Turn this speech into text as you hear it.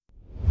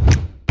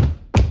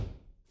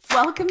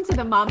Welcome to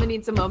the Mama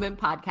Needs a Moment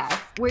podcast.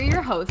 We're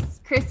your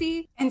hosts,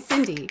 Chrissy and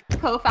Cindy,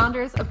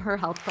 co-founders of Her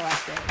Health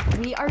Collective.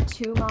 We are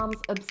two moms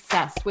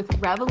obsessed with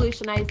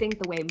revolutionizing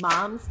the way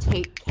moms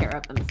take care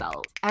of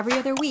themselves. Every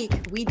other week,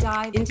 we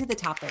dive into the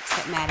topics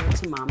that matter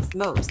to moms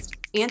most,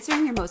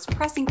 answering your most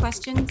pressing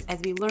questions as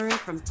we learn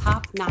from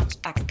top-notch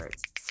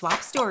experts,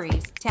 swap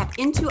stories, tap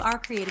into our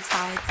creative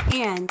sides,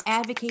 and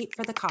advocate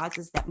for the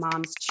causes that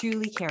moms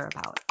truly care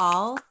about,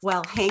 all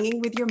while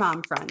hanging with your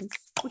mom friends.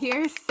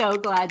 We're so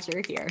glad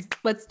you're here.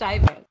 Let's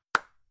dive in.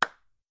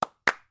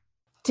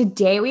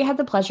 Today, we had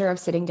the pleasure of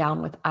sitting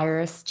down with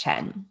Iris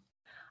Chen.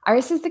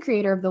 Iris is the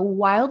creator of the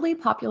wildly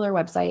popular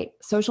website,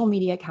 social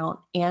media account,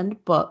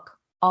 and book,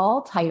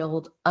 all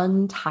titled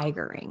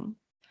Untigering.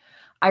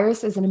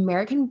 Iris is an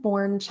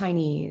American-born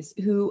Chinese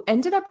who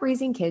ended up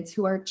raising kids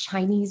who are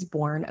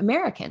Chinese-born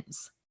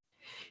Americans.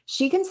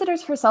 She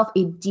considers herself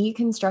a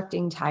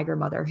deconstructing tiger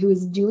mother who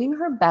is doing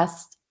her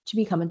best to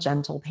become a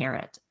gentle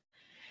parent.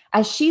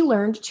 As she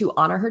learned to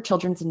honor her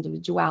children's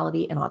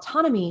individuality and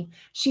autonomy,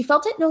 she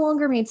felt it no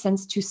longer made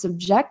sense to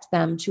subject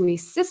them to a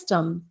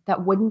system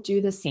that wouldn't do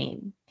the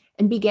same,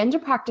 and began to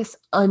practice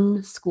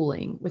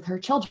unschooling with her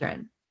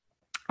children.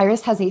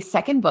 Iris has a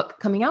second book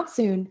coming out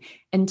soon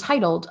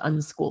entitled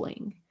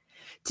Unschooling.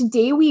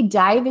 Today, we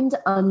dive into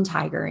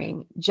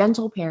untigering,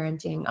 gentle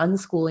parenting,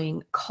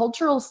 unschooling,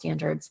 cultural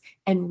standards,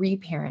 and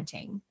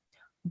reparenting.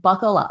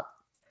 Buckle up.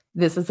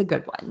 This is a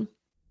good one.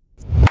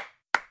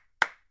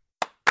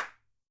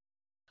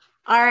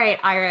 All right,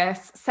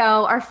 Iris.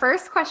 So our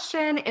first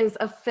question is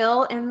a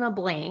fill in the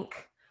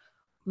blank.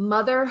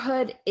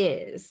 Motherhood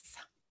is?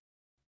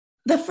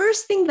 The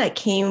first thing that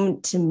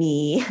came to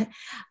me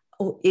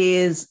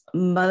is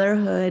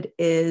motherhood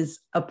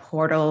is a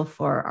portal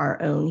for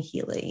our own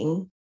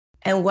healing.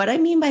 And what I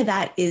mean by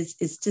that is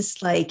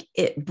just like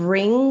it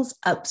brings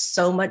up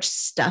so much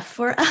stuff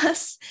for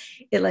us.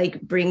 It like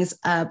brings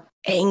up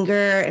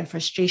anger and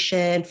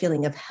frustration,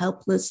 feeling of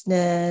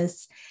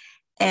helplessness.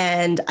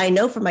 And I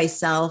know for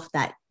myself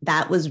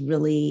that was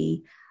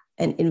really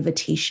an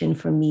invitation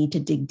for me to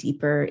dig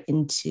deeper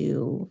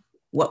into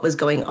what was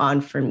going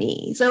on for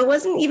me. So it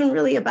wasn't even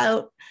really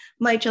about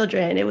my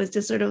children. It was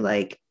just sort of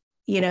like,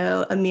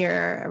 a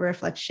mirror, a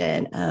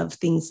reflection of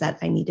things that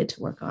I needed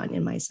to work on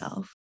in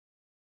myself.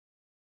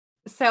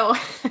 So I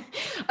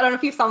don't know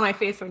if you saw my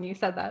face when you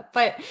said that,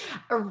 but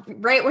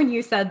right when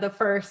you said the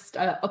first,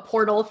 a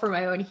portal for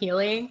my own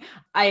healing,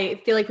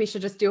 I feel like we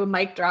should just do a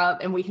mic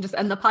drop and we can just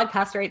end the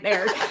podcast right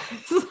there.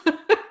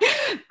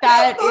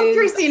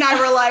 Chrissy and I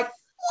were like,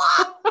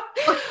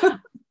 what?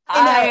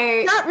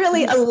 Not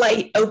really a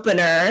light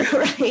opener,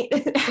 right?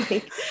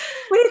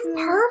 But it's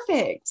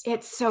perfect.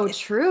 It's so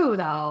true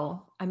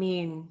though. I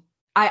mean,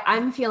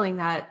 I'm feeling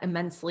that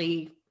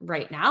immensely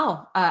right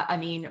now.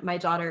 My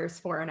daughter's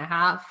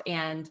 4.5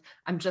 and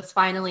I'm just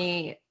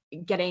finally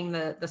getting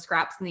the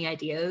scraps and the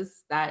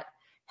ideas that,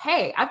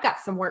 hey, I've got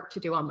some work to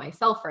do on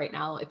myself right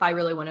now if I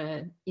really want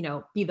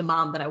to, be the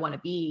mom that I want to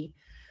be.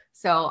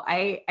 So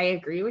I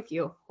agree with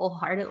you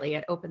wholeheartedly.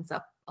 It opens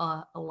up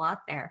a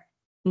lot there.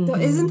 So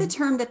isn't the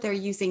term that they're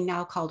using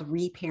now called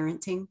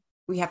reparenting?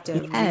 We have to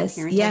reparent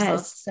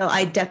ourselves. So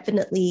I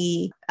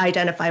definitely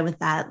identify with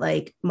that.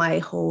 Like my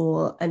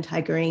whole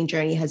untigering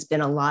journey has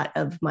been a lot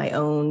of my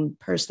own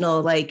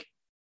personal, like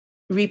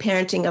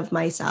reparenting of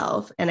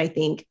myself. And I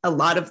think a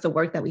lot of the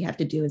work that we have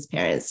to do as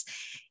parents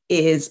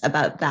is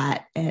about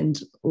that and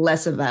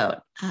less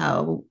about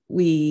how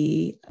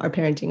we are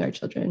parenting our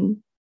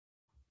children.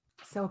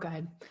 So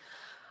good.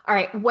 All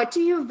right. What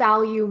do you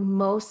value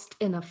most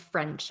in a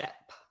friendship?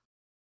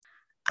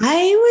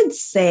 I would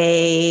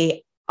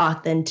say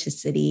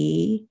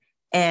authenticity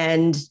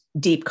and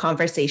deep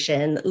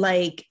conversation.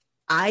 Like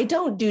I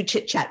don't do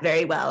chit chat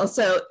very well.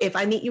 So if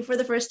I meet you for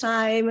the first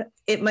time,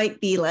 it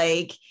might be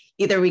like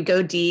either we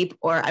go deep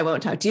or I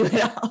won't talk to you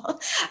at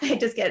all. I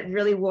just get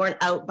really worn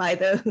out by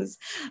those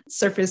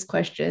surface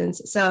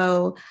questions.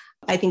 So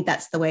I think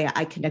that's the way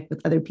I connect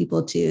with other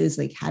people too, is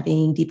like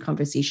having deep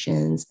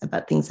conversations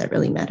about things that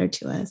really matter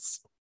to us.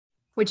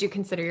 Would you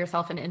consider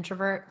yourself an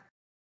introvert?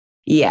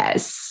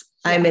 Yes.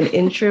 I'm an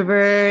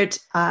introvert.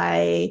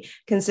 I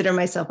consider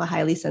myself a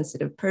highly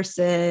sensitive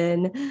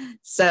person.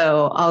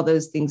 So all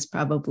those things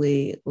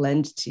probably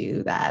lend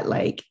to that.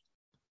 Like,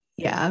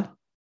 yeah.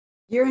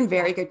 You're in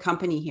very good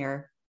company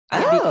here.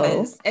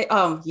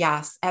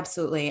 Yes,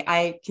 absolutely.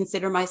 I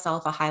consider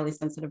myself a highly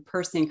sensitive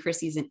person.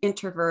 Chrissy's an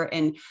introvert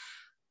and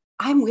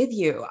I'm with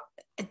you.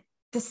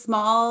 The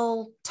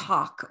small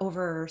talk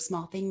over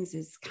small things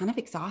is kind of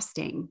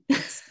exhausting.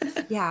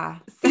 Yeah.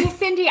 See,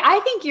 Cindy, I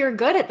think you're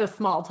good at the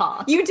small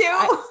talk. You do?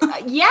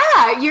 You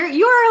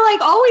are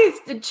like always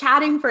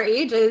chatting for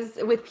ages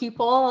with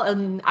people.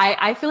 And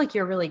I feel like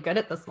you're really good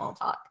at the small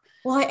talk.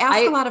 Well, I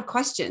ask a lot of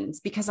questions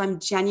because I'm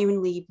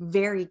genuinely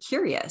very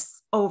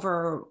curious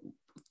over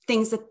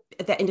things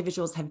that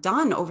individuals have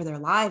done over their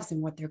lives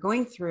and what they're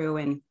going through.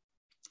 And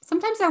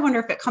sometimes I wonder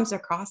if it comes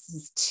across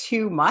as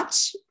too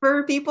much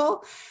for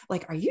people.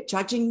 Like, are you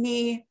judging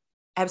me?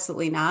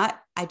 Absolutely not.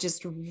 I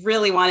just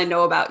really want to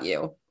know about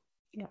you.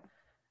 Yeah.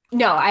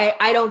 No,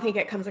 I don't think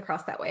it comes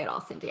across that way at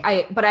all, Cindy.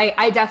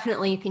 I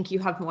definitely think you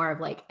have more of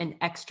like an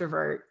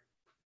extrovert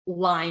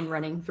line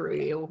running through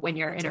you when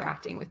you're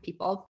interacting with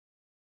people.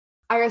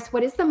 Iris,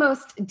 what is the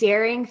most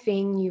daring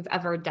thing you've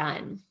ever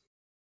done?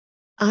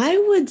 I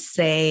would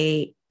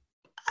say,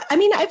 I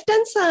mean, I've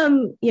done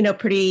some,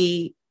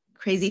 pretty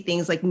crazy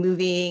things like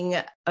moving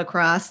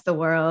across the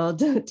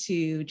world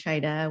to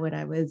China when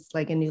I was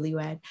like a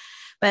newlywed.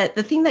 But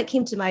the thing that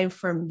came to mind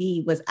for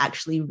me was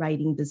actually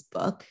writing this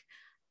book,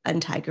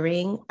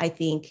 Untigering. I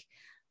think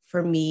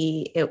for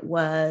me, it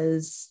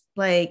was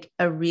like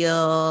a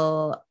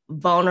real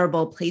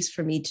vulnerable place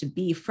for me to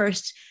be.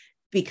 First,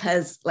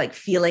 because like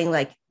feeling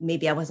like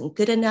maybe I wasn't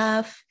good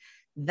enough,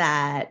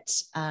 that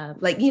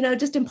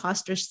just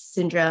imposter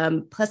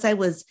syndrome. Plus, I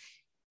was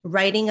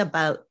writing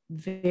about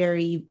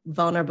very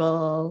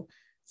vulnerable,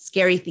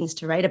 scary things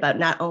to write about,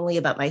 not only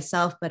about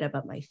myself, but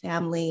about my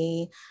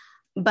family.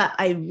 But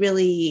I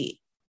really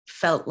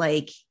felt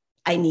like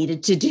I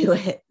needed to do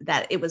it,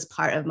 that it was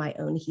part of my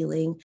own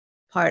healing,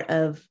 part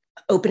of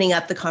opening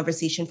up the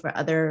conversation for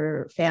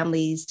other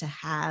families to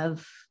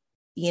have,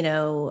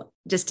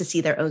 just to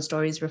see their own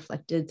stories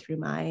reflected through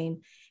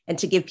mine, and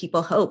to give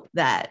people hope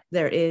that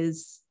there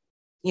is,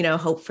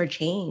 hope for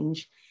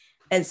change.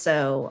 And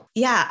so,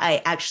 yeah,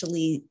 I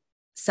actually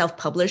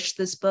self-published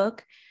this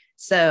book.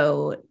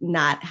 So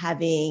not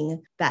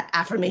having that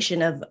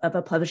affirmation of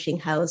a publishing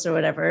house or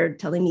whatever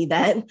telling me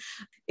that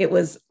it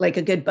was like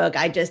a good book,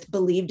 I just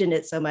believed in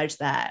it so much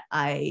that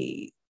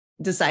I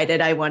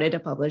decided I wanted to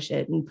publish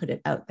it and put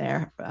it out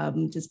there,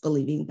 just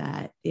believing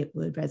that it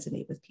would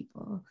resonate with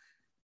people.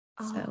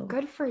 Oh, So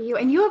good for you.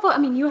 And you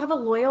have a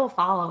loyal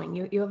following.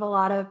 You have a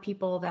lot of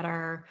people that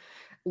are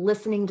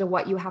listening to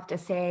what you have to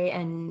say,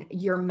 and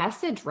your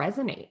message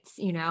resonates.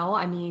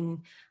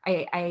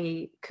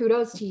 I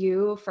kudos to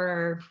you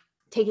for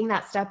taking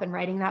that step and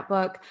writing that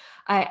book.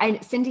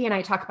 Cindy and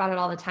I talk about it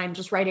all the time,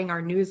 just writing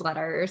our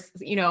newsletters,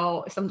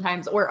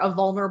 sometimes, or a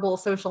vulnerable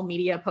social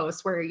media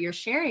post where you're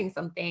sharing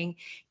something.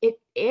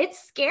 It's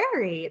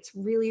scary. It's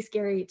really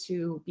scary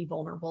to be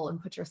vulnerable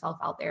and put yourself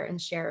out there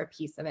and share a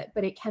piece of it,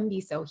 but it can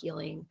be so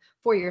healing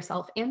for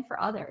yourself and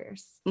for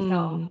others.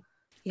 So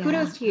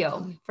kudos to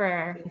you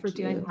for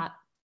doing that.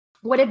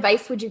 What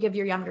advice would you give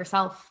your younger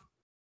self?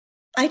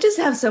 I just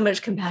have so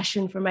much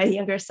compassion for my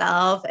younger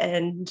self.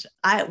 And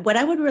what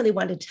I would really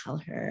want to tell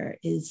her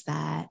is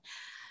that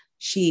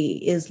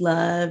she is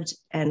loved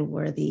and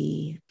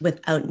worthy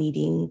without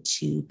needing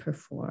to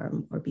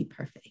perform or be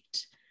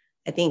perfect.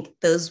 I think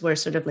those were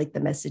sort of like the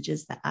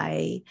messages that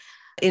I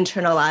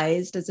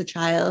internalized as a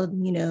child,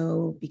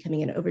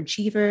 becoming an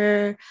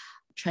overachiever,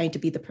 trying to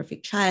be the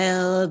perfect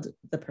child,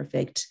 the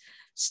perfect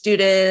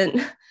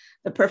student,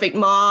 the perfect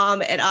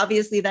mom. And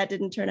obviously that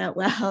didn't turn out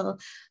well.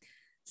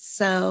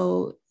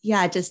 So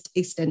yeah, just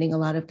extending a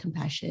lot of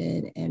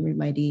compassion and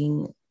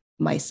reminding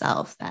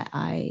myself that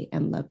I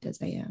am loved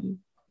as I am.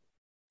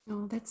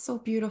 Oh, that's so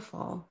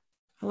beautiful.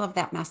 I love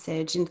that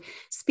message. And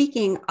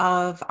speaking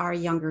of our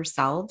younger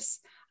selves,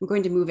 I'm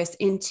going to move us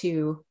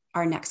into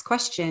our next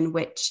question,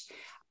 which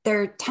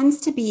there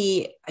tends to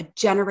be a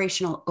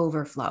generational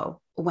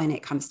overflow when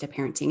it comes to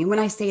parenting. And when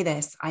I say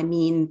this, I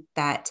mean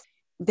that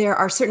there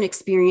are certain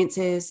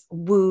experiences,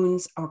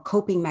 wounds, or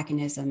coping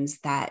mechanisms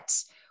that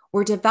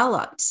were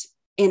developed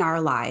in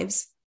our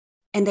lives,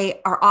 and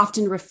they are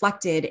often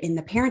reflected in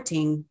the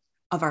parenting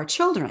of our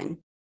children,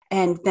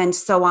 and then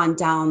so on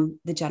down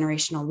the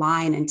generational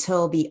line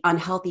until the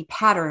unhealthy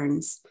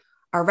patterns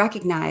are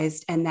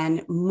recognized and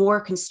then more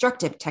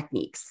constructive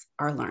techniques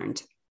are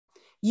learned.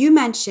 You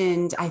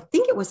mentioned, I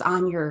think it was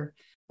on your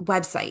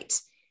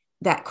website,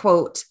 that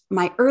quote,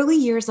 "My early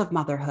years of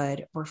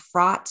motherhood were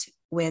fraught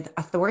with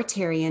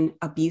authoritarian,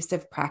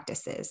 abusive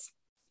practices.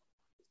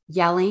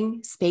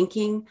 Yelling,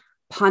 spanking,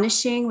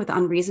 punishing with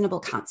unreasonable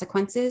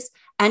consequences.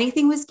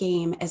 Anything was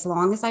game as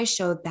long as I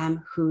showed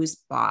them who's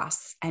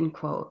boss," end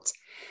quote.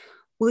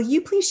 Will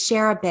you please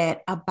share a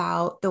bit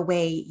about the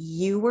way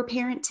you were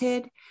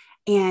parented,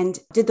 and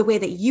did the way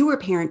that you were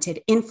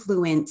parented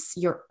influence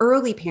your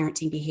early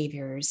parenting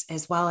behaviors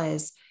as well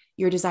as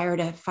your desire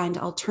to find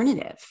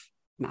alternative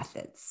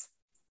methods?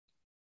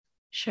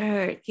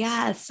 Sure.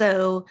 Yeah.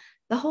 So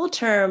the whole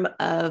term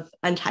of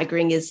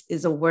untigering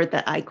is a word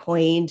that I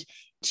coined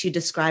to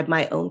describe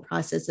my own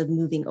process of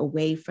moving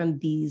away from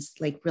these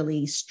like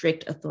really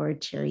strict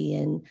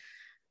authoritarian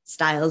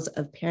styles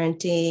of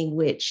parenting,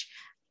 which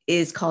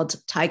is called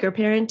tiger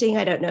parenting.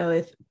 I don't know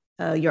if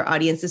your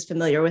audience is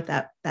familiar with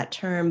that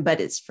term, but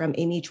it's from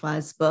Amy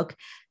Chua's book,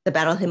 The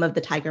Battle Hymn of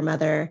the Tiger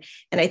Mother.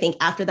 And I think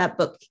after that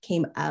book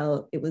came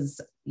out, it was,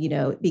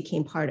 it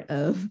became part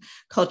of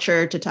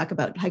culture to talk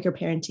about tiger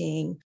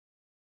parenting.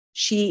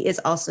 She is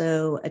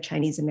also a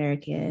Chinese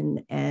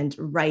American and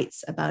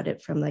writes about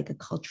it from like a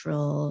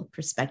cultural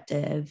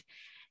perspective.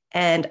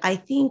 And I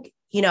think,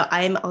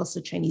 I'm also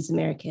Chinese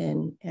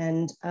American.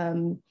 And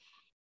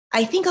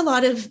I think a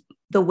lot of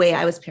the way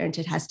I was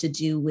parented has to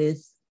do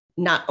with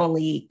not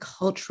only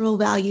cultural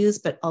values,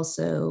 but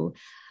also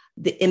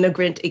the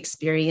immigrant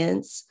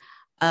experience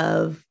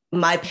of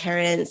my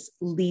parents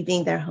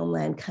leaving their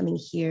homeland, coming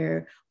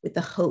here with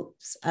the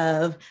hopes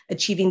of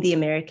achieving the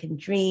American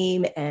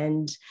dream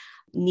and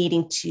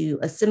needing to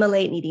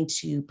assimilate, needing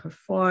to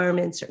perform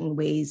in certain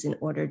ways in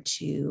order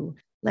to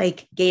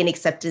like gain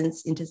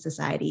acceptance into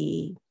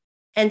society.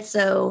 And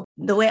so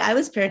the way I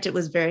was parented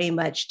was very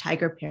much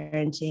tiger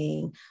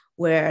parenting,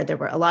 where there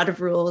were a lot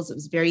of rules. It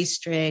was very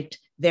strict,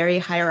 very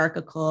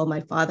hierarchical.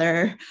 My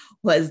father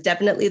was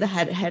definitely the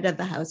head of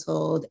the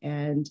household,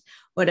 and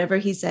whatever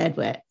he said,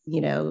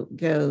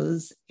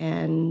 goes.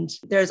 And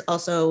there's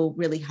also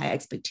really high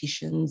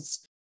expectations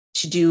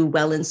to do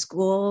well in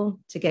school,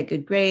 to get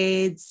good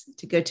grades,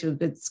 to go to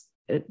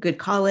a good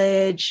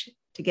college,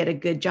 to get a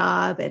good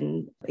job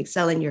and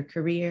excel in your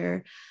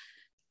career.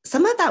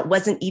 Some of that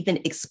wasn't even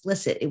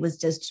explicit. It was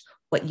just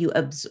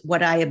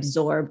what I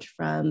absorbed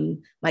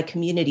from my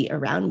community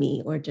around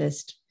me, or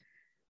just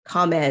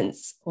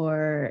comments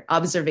or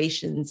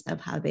observations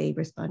of how they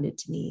responded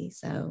to me.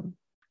 So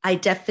I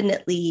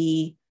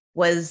definitely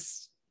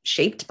was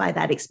shaped by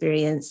that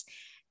experience.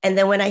 And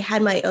then when I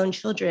had my own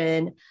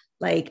children,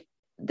 like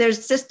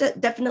there's just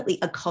definitely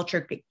a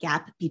culture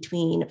gap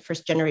between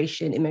first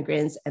generation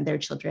immigrants and their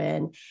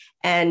children.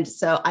 And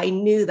so I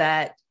knew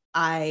that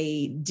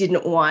I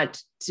didn't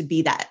want to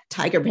be that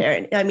tiger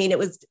parent. I mean, it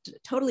was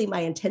totally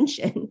my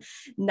intention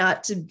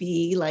not to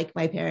be like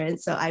my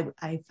parents. So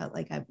I felt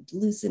like I would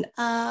loosen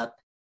up.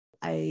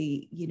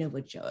 I,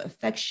 would show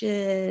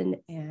affection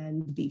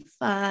and be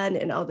fun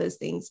and all those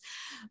things.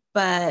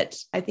 But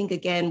I think,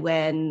 again,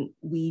 when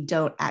we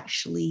don't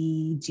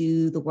actually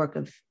do the work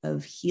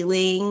of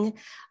healing,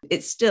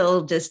 it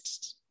still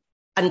just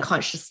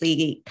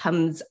unconsciously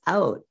comes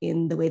out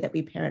in the way that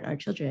we parent our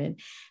children.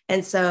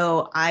 And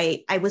so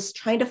I was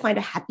trying to find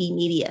a happy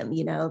medium,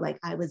 like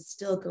I was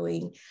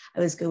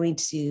going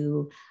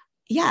to,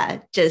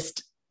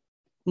 just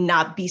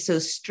not be so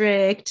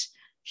strict,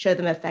 show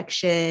them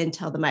affection,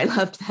 tell them I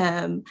loved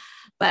them,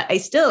 but I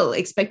still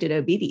expected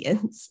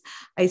obedience.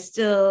 I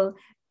still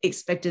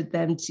expected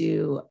them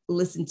to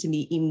listen to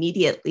me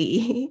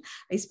immediately.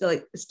 I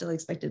still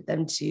expected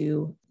them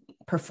to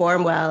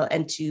perform well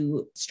and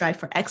to strive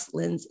for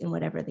excellence in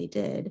whatever they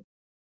did.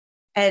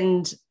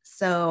 And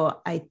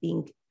so I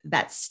think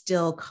that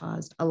still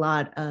caused a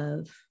lot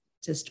of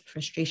just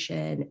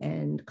frustration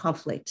and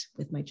conflict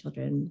with my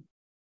children.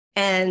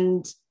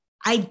 And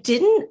I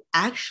didn't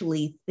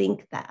actually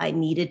think that I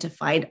needed to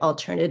find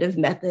alternative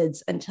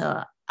methods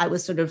until I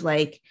was sort of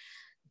like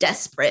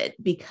desperate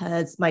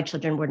because my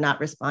children were not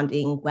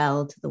responding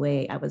well to the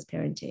way I was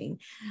parenting.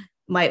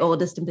 My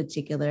oldest in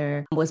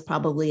particular was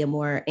probably a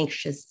more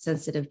anxious,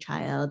 sensitive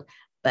child,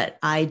 but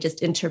I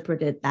just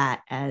interpreted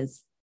that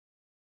as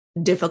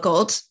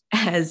difficult,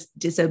 as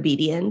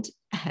disobedient,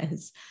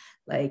 as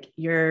like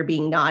you're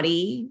being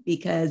naughty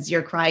because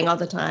you're crying all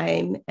the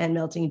time and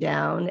melting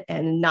down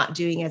and not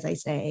doing as I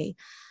say.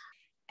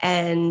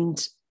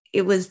 And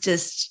it was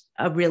just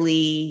a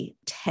really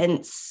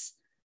tense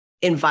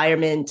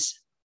environment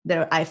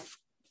that I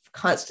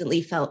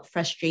constantly felt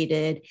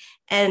frustrated.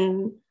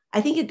 And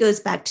I think it goes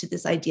back to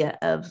this idea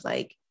of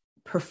like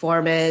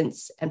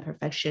performance and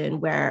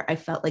perfection, where I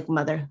felt like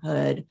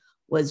motherhood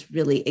was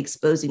really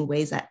exposing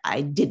ways that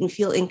I didn't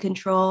feel in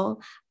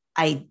control.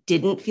 I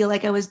didn't feel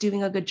like I was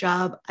doing a good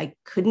job. I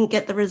couldn't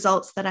get the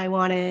results that I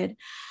wanted.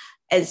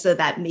 And so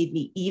that made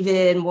me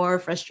even more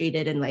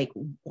frustrated and like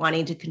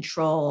wanting to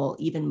control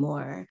even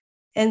more.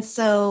 And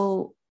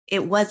so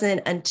it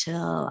wasn't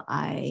until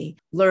I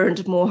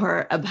learned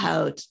more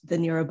about the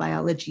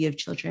neurobiology of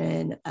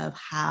children, of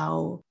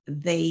how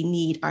they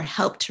need our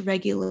help to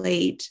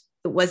regulate.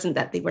 It wasn't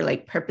that they were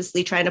like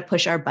purposely trying to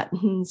push our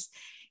buttons.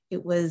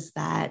 It was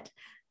that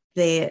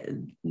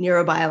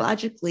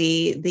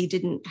neurobiologically, they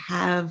didn't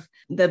have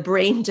the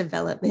brain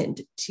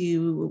development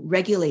to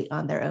regulate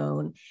on their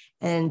own,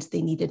 and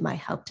they needed my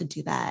help to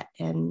do that.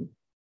 And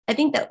I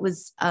think that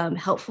was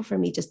helpful for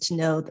me just to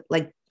know that,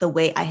 like, the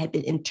way I had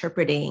been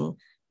interpreting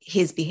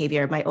his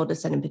behavior, my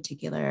oldest son in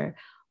particular,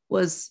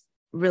 was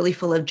really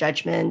full of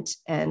judgment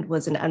and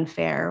was an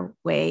unfair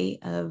way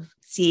of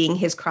seeing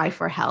his cry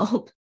for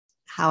help.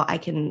 How I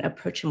can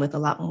approach him with a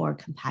lot more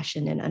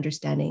compassion and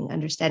understanding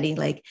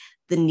like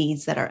the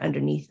needs that are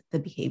underneath the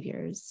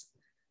behaviors.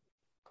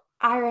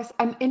 Iris,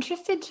 I'm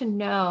interested to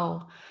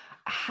know,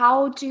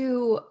 how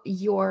do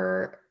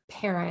your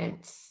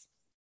parents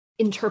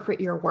interpret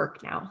your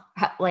work now?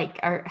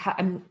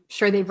 I'm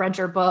sure they've read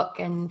your book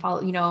and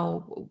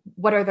follow,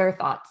 what are their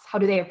thoughts? How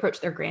do they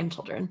approach their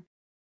grandchildren?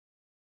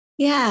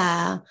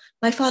 Yeah,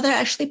 my father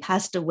actually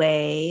passed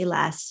away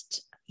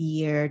last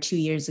year, 2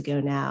 years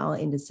ago now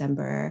in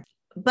December.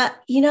 But,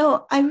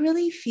 I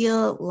really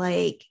feel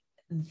like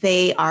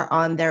they are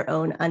on their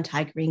own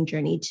untigering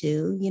journey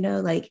too.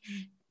 Like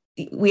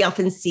we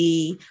often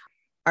see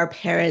our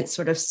parents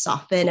sort of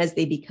soften as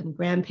they become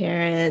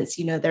grandparents.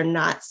 They're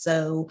not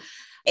so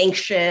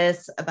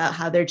anxious about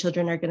how their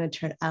children are going to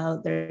turn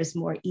out. There's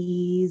more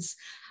ease.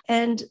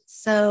 And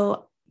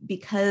so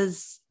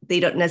because they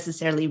don't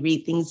necessarily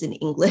read things in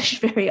English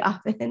very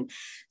often,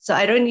 so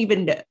I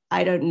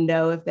don't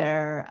know if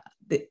they're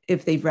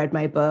if they've read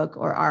my book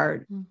or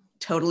are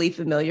totally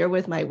familiar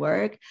with my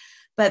work,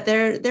 but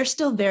they're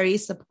still very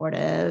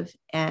supportive.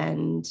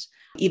 And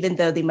even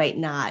though they might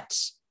not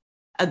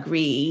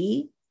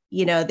agree,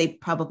 they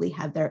probably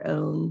have their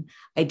own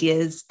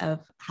ideas of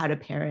how to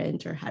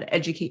parent or how to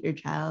educate your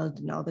child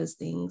and all those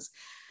things.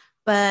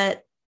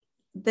 But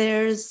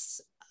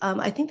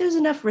I think there's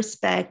enough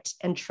respect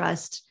and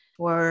trust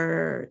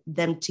for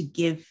them to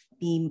give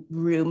me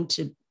room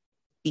to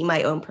be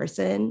my own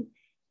person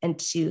and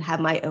to have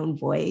my own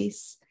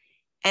voice.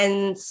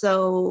 And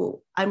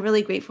so I'm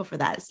really grateful for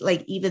that. It's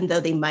like, even though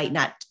they might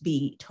not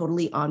be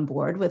totally on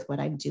board with what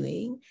I'm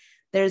doing,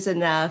 there's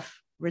enough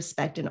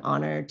respect and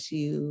honor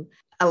to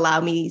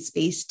allow me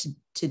space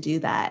to do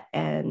that,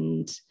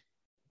 and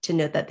to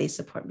know that they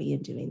support me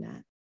in doing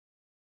that.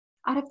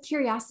 Out of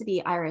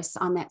curiosity, Iris,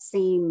 on that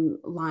same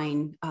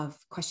line of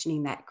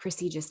questioning that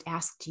Chrissy just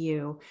asked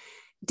you,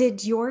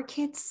 did your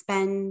kids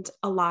spend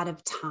a lot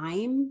of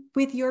time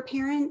with your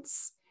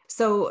parents?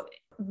 So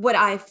what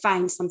I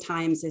find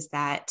sometimes is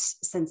that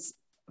since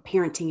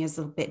parenting is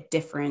a bit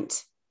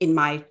different in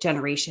my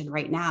generation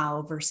right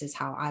now versus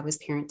how I was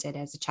parented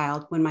as a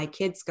child, when my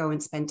kids go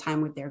and spend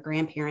time with their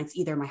grandparents,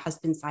 either my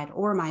husband's side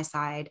or my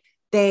side,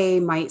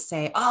 they might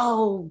say,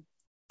 oh,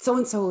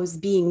 so-and-so is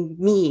being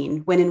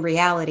mean, when in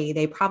reality,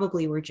 they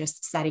probably were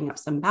just setting up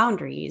some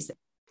boundaries.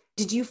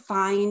 Did you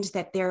find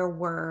that there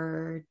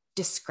were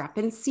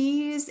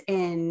discrepancies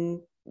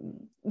in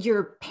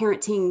your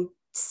parenting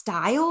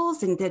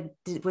styles, and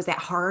was that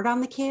hard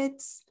on the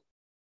kids?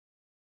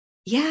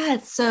 Yeah,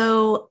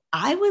 so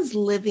I was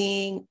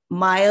living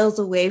miles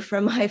away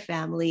from my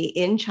family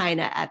in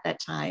China at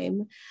that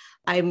time.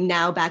 I'm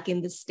now back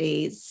in the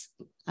States,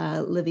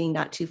 living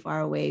not too far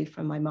away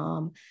from my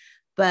mom.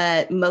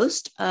 But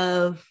most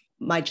of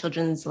my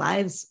children's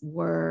lives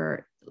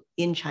were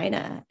in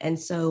China. And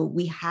so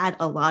we had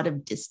a lot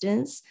of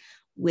distance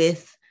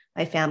with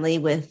my family,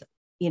 with,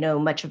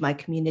 much of my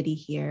community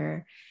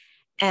here.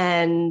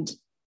 And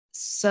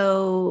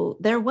so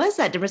there was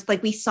that difference.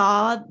 Like, we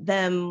saw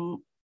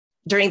them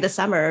during the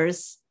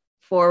summers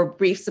for a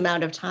brief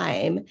amount of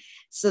time.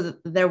 So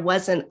there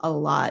wasn't a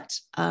lot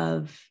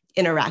of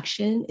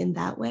interaction in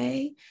that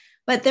way.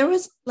 But there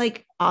was,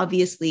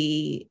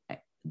 obviously,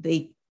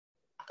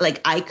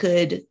 I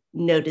could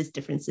notice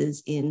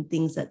differences in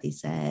things that they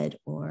said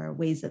or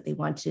ways that they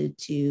wanted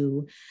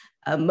to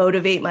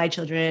motivate my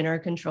children or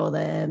control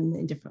them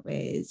in different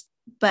ways.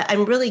 But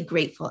I'm really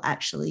grateful,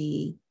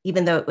 actually,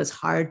 even though it was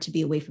hard to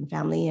be away from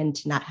family and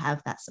to not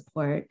have that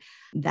support,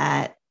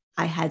 that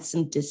I had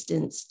some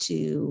distance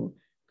to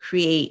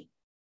create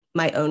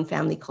my own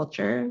family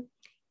culture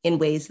in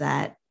ways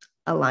that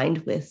aligned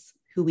with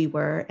who we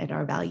were and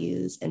our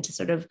values, and to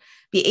sort of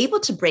be able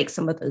to break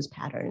some of those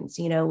patterns.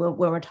 When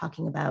we're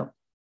talking about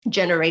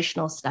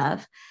generational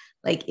stuff,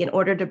 in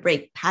order to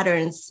break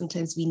patterns,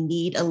 sometimes we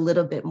need a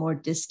little bit more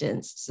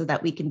distance so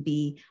that we can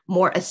be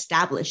more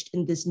established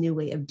in this new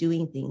way of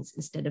doing things,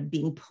 instead of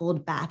being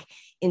pulled back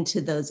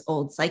into those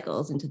old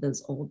cycles, into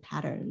those old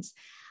patterns.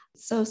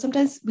 So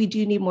sometimes we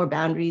do need more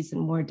boundaries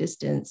and more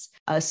distance,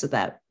 so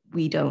that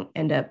we don't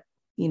end up,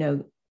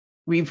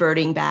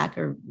 reverting back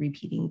or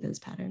repeating those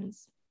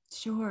patterns.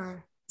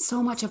 Sure.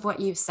 So much of what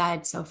you've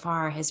said so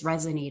far has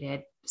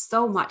resonated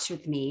so much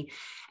with me.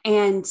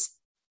 And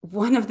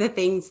one of the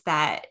things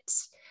that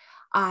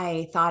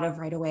I thought of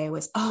right away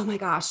was, oh my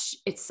gosh,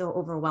 it's so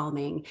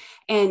overwhelming.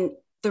 And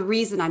the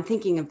reason I'm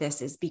thinking of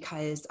this is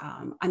because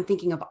I'm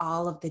thinking of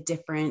all of the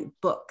different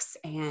books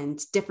and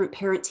different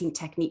parenting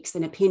techniques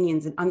and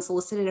opinions and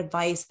unsolicited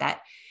advice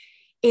that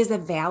is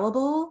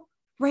available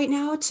right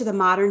now to the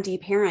modern day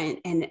parent.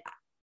 And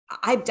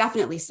I've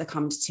definitely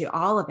succumbed to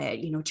all of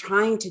it,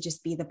 trying to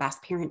just be the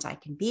best parent I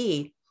can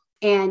be.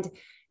 And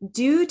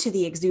due to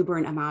the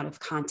exuberant amount of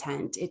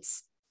content,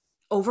 it's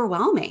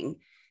overwhelming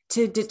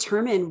to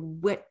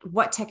determine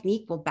what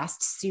technique will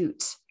best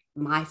suit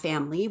my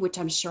family, which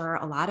I'm sure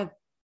a lot of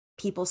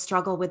people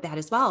struggle with that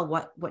as well.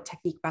 What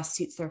technique best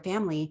suits their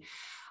family,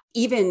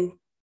 even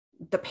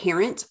the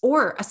parent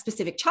or a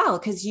specific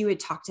child, because you had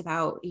talked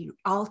about,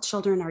 all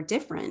children are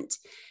different.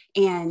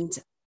 And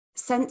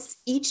since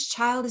each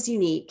child is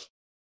unique,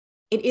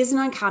 it isn't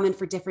uncommon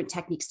for different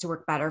techniques to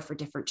work better for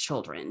different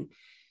children.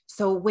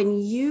 So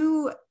when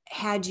you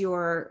had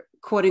your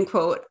quote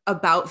unquote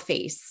about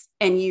face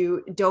and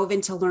you dove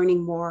into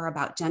learning more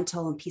about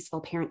gentle and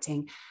peaceful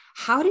parenting,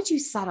 how did you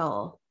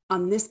settle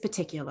on this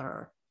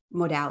particular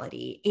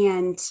modality?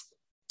 And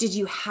did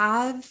you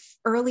have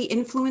early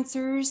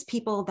influencers,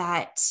 people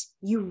that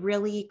you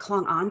really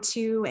clung on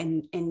to,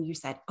 and you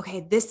said,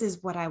 okay, this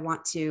is what I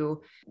want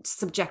to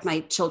subject my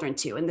children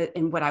to,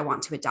 and what I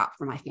want to adopt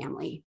for my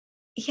family?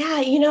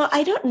 Yeah,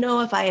 I don't know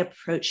if I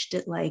approached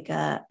it like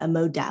a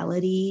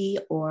modality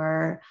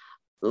or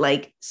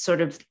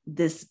sort of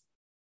this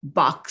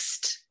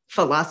boxed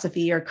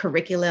philosophy or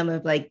curriculum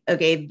of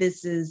okay,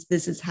 this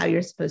is how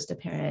you're supposed to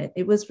parent.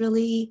 It was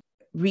really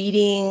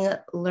reading,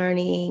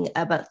 learning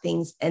about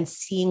things, and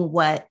seeing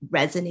what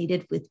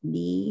resonated with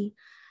me.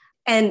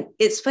 And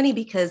it's funny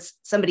because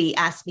somebody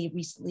asked me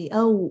recently,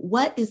 oh,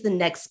 what is the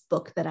next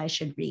book that I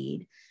should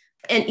read?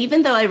 And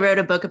even though I wrote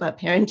a book about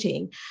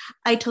parenting,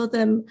 I told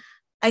them,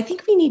 I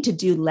think we need to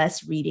do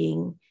less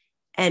reading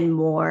and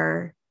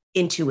more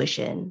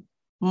intuition,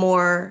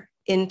 more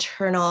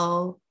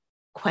internal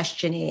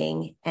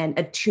questioning and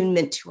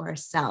attunement to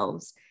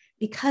ourselves.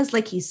 Because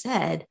like you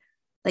said,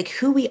 like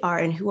who we are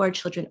and who our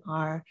children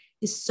are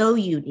is so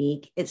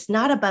unique. It's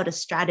not about a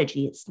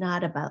strategy. It's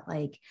not about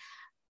like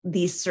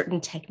these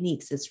certain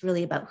techniques. It's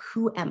really about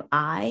who am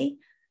I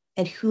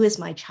and who is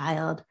my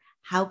child?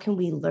 How can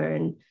we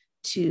learn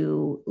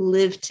to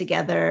live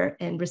together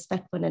and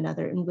respect one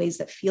another in ways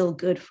that feel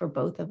good for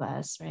both of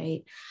us,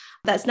 right?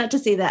 That's not to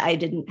say that I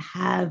didn't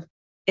have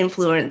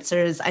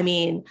influencers. I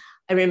mean,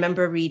 I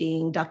remember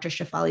reading Dr.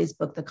 Shefali's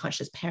book, The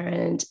Conscious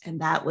Parent,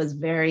 and that was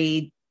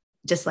very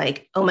just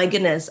like, oh my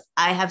goodness,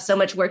 I have so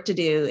much work to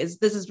do.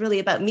 This is really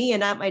about me and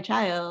not my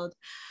child.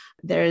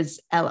 There's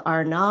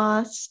L.R.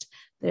 Nost,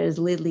 there's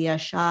Lilia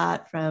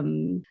Schott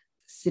from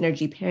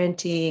Synergy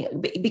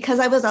Parenting,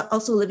 because I was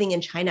also living in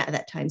China at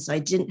that time. So I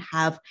didn't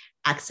have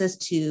access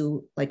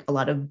to like a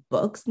lot of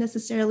books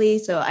necessarily.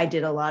 So I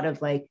did a lot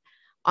of like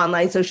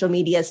online social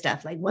media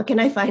stuff. Like, what can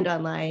I find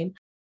online?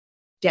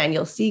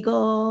 Daniel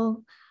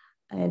Siegel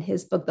and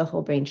his book, The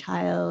Whole Brain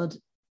Child,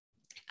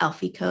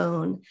 Alfie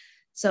Kohn.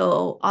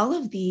 So all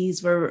of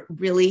these were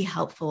really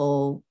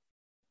helpful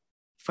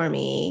for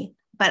me.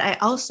 But I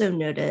also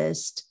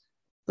noticed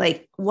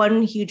like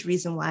one huge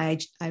reason why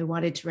I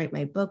wanted to write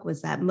my book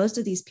was that most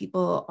of these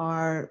people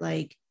are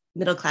like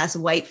middle-class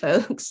white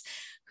folks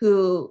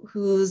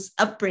whose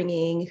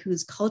upbringing,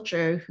 whose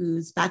culture,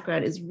 whose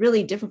background is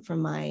really different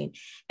from mine.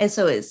 And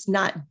so it's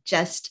not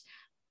just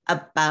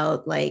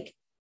about like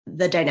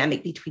the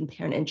dynamic between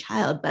parent and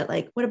child, but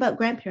like, what about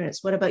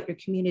grandparents? What about your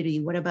community?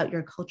 What about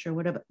your culture?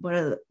 What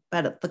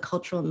about the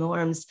cultural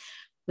norms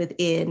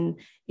within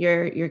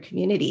your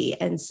community?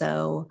 And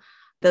so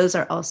those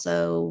are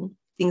also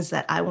things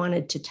that I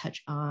wanted to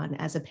touch on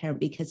as a parent,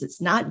 because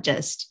it's not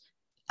just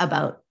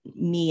about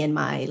me and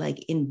my like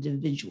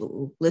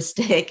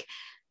individualistic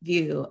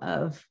view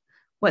of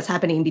what's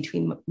happening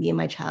between me and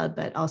my child,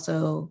 but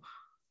also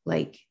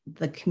like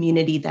the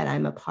community that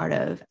I'm a part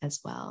of as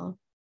well.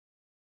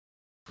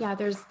 Yeah,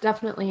 there's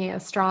definitely a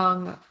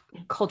strong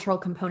cultural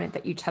component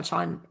that you touch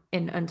on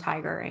in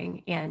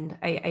Untigering. And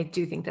I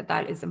do think that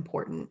that is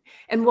important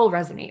and will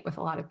resonate with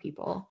a lot of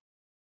people.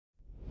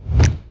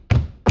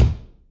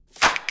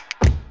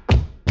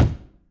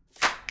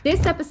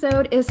 This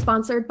episode is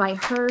sponsored by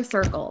Her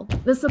Circle,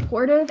 the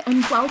supportive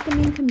and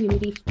welcoming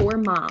community for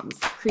moms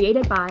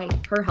created by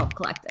Her Health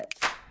Collective.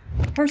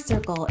 Her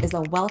Circle is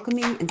a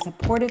welcoming and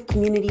supportive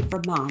community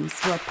for moms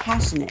who are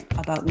passionate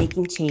about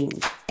making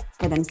change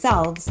for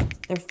themselves,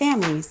 their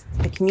families,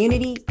 the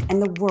community,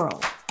 and the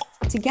world.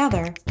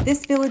 Together,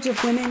 this village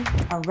of women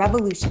are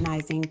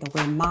revolutionizing the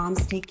way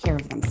moms take care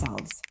of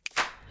themselves.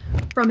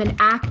 From an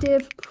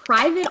active,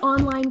 private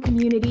online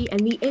community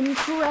and the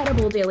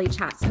incredible daily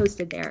chats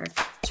hosted there,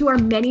 to our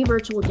many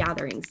virtual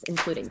gatherings,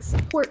 including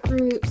support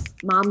groups,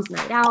 Moms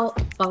Night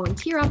Out,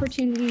 volunteer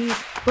opportunities,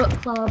 book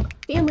club,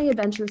 family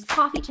adventures,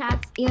 coffee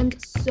chats, and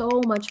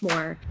so much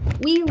more.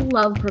 We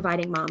love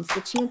providing moms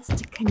the chance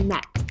to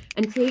connect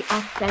and create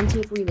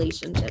authentic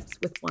relationships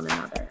with one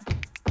another.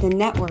 The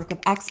network of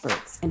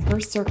experts in Her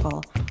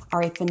Circle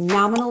are a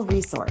phenomenal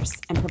resource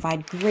and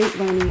provide great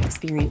learning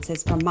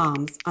experiences for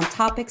moms on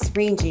topics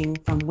ranging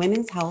from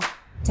women's health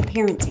to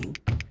parenting.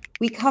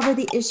 We cover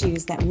the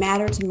issues that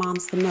matter to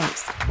moms the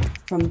most,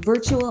 from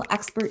virtual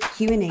expert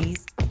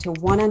Q&As to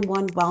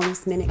one-on-one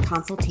Wellness Minute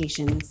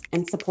consultations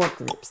and support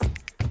groups.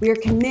 We are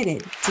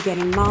committed to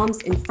getting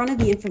moms in front of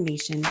the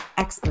information,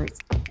 experts,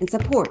 and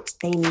support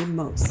they need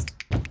most.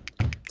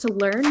 To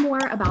learn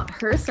more about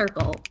Her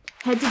Circle,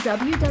 head to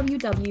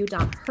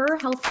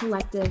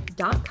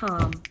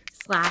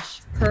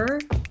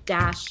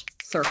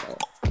www.herhealthcollective.com/her-circle.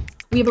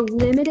 We have a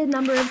limited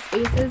number of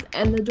spaces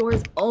and the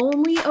doors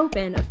only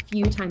open a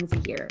few times a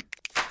year.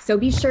 So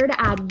be sure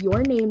to add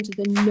your name to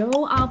the no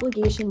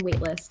obligation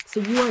waitlist so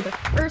you are the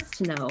first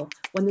to know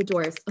when the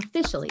doors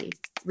officially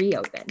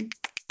reopen.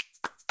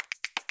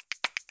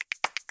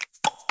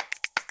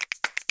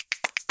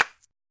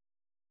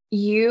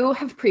 You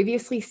have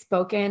previously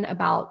spoken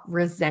about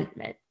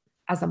resentment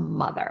as a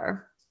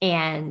mother,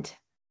 and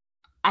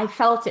I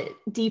felt it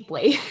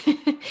deeply.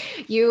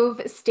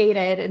 You've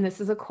stated, and this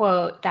is a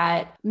quote,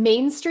 that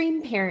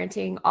mainstream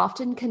parenting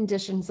often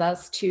conditions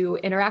us to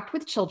interact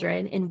with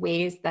children in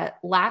ways that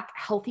lack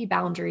healthy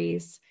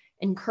boundaries,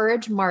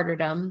 encourage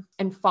martyrdom,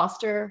 and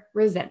foster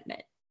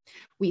resentment.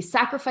 We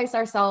sacrifice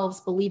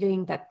ourselves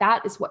believing that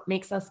that is what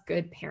makes us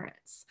good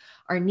parents.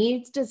 Our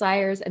needs,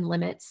 desires, and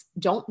limits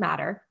don't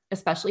matter,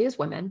 especially as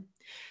women.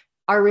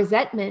 Our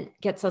resentment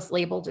gets us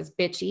labeled as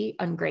bitchy,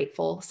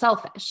 ungrateful,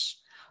 selfish.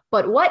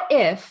 But what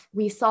if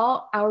we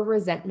saw our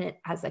resentment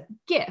as a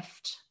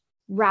gift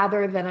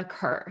rather than a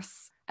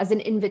curse, as an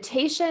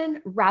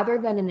invitation rather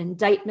than an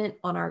indictment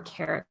on our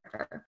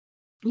character?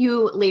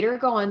 You later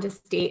go on to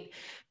state,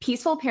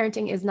 peaceful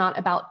parenting is not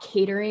about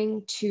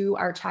catering to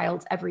our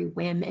child's every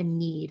whim and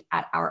need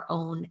at our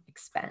own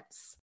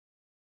expense.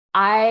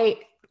 I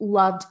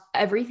loved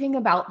everything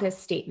about this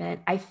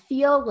statement. I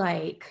feel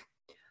like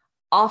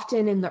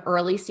often in the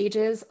early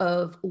stages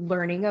of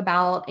learning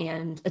about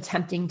and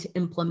attempting to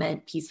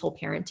implement peaceful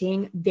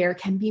parenting, there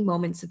can be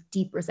moments of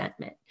deep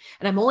resentment.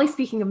 And I'm only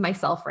speaking of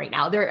myself right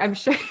now. I'm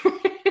sure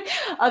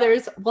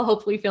others will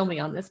hopefully feel me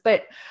on this,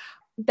 but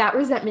that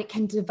resentment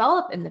can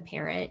develop in the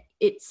parent.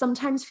 It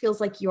sometimes feels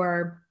like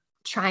you're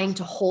trying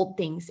to hold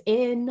things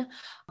in.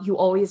 You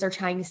always are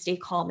trying to stay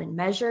calm and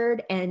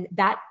measured. And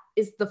that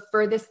is the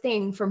furthest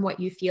thing from what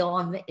you feel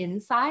on the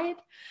inside.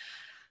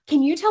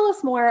 Can you tell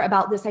us more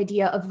about this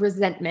idea of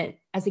resentment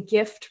as a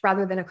gift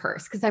rather than a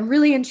curse? Because I'm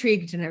really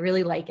intrigued and I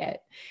really like it.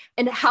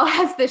 And how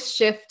has this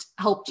shift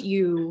helped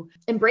you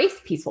embrace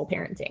peaceful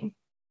parenting?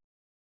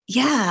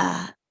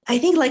 Yeah, I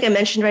think like I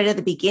mentioned right at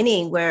the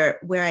beginning, where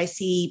I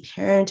see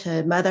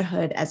parenthood,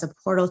 motherhood as a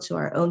portal to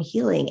our own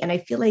healing. And I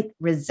feel like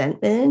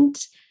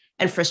resentment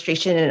and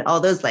frustration and all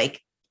those like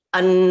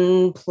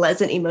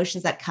unpleasant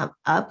emotions that come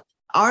up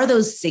are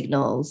those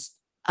signals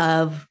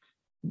of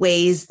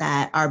ways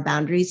that our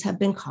boundaries have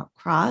been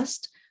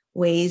crossed,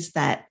 ways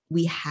that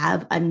we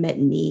have unmet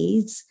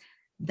needs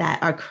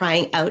that are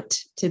crying out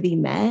to be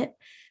met.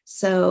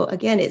 So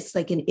again, it's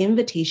like an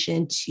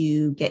invitation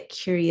to get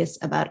curious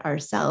about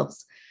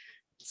ourselves.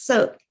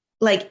 So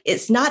like,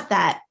 it's not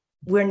that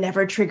we're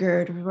never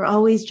triggered, we're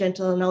always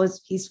gentle and always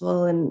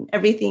peaceful and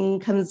everything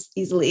comes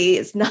easily.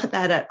 It's not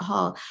that at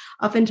all.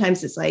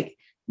 Oftentimes it's like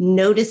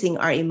noticing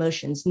our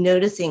emotions,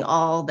 noticing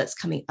all that's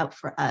coming up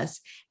for us.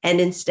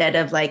 And instead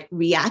of like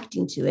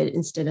reacting to it,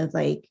 instead of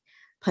like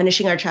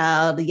punishing our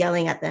child,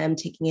 yelling at them,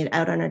 taking it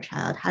out on our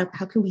child, how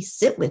can we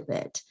sit with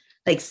it?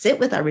 Like sit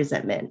with our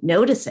resentment,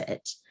 notice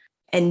it,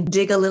 and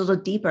dig a little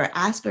deeper,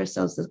 ask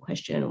ourselves the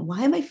question,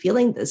 why am I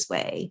feeling this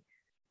way?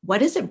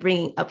 What is it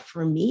bringing up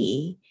for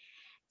me?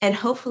 And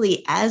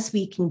hopefully, as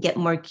we can get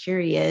more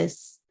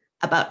curious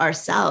about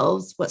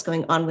ourselves, what's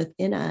going on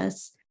within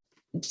us,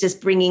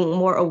 just bringing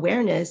more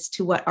awareness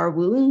to what our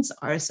wounds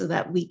are so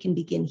that we can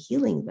begin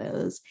healing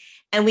those.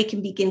 And we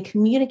can begin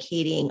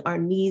communicating our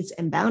needs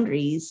and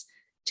boundaries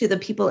to the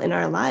people in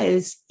our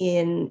lives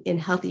in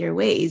healthier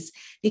ways.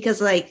 Because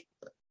like,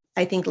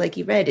 I think like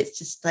you read, it's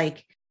just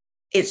like,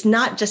 it's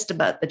not just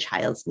about the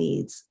child's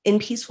needs. In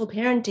peaceful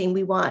parenting,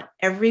 we want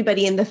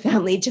everybody in the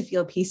family to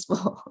feel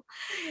peaceful.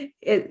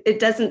 It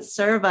doesn't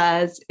serve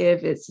us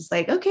if it's just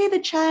like, okay,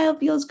 the child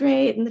feels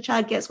great and the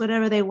child gets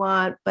whatever they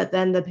want, but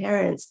then the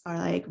parents are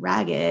like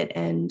ragged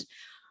and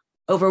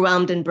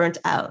overwhelmed and burnt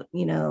out.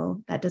 You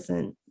know,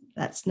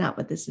 that's not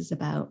what this is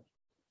about.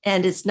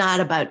 And it's not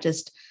about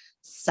just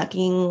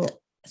sucking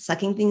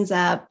things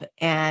up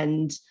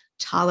and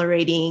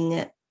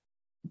tolerating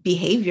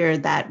behavior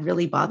that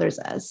really bothers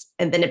us.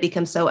 And then it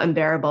becomes so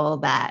unbearable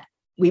that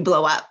we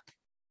blow up,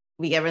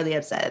 we get really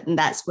upset. And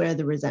that's where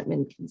the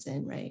resentment comes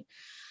in, right?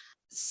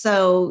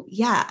 So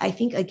yeah, I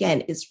think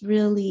again, it's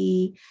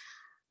really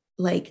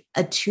like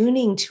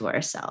attuning to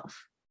ourselves.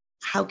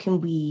 How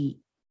can we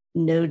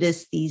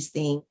notice these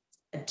things,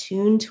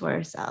 attune to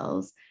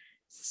ourselves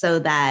so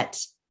that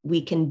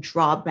we can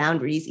draw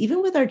boundaries,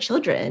 even with our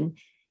children,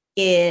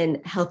 in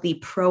healthy,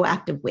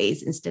 proactive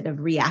ways instead of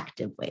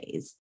reactive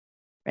ways?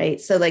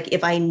 Right. So like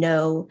if I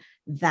know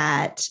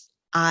that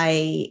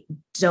I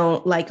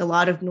don't like a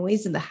lot of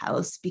noise in the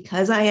house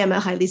because I am a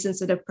highly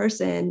sensitive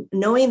person,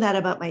 knowing that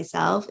about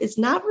myself, it's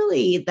not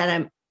really that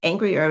I'm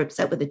angry or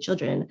upset with the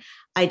children.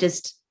 I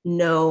just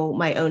know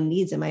my own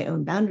needs and my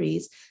own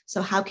boundaries.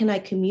 So how can I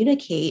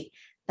communicate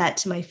that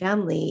to my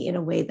family in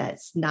a way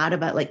that's not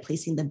about like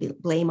placing the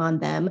blame on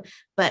them,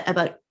 but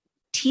about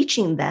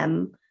teaching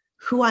them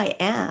who I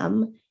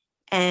am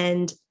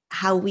and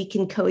how we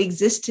can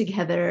coexist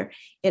together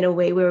in a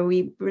way where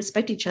we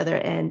respect each other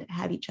and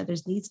have each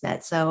other's needs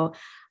met. So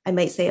I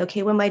might say,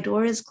 okay, when my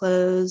door is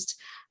closed,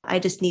 I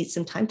just need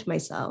some time to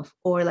myself.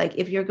 Or like,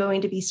 if you're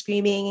going to be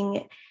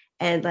screaming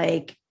and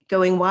like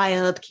going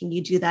wild, can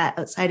you do that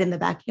outside in the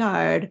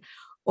backyard?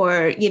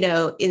 Or, you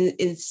know,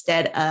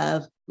 instead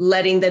of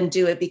letting them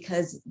do it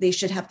because they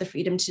should have the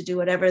freedom to do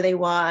whatever they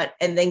want,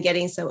 and then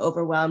getting so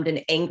overwhelmed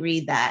and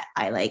angry that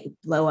I like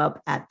blow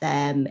up at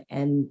them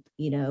and,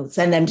 you know,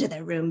 send them to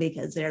their room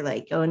because they're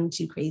like going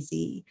too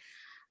crazy.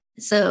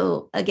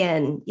 So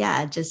again,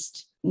 yeah,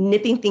 just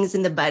nipping things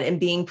in the bud and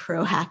being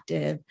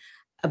proactive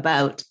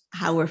about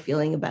how we're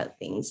feeling about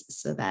things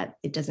so that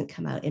it doesn't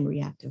come out in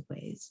reactive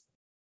ways.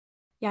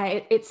 Yeah,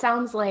 it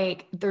sounds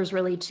like there's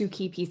really two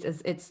key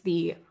pieces. It's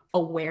the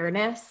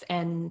awareness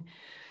and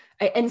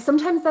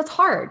sometimes that's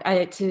hard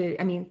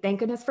thank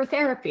goodness for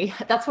therapy.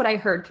 That's what I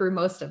heard through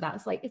most of that.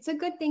 It's like, it's a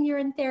good thing you're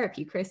in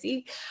therapy,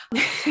 Chrissy.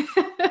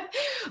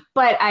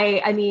 But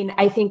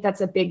I think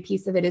that's a big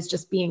piece of it, is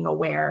just being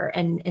aware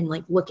and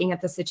like looking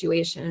at the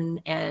situation.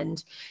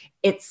 And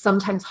it's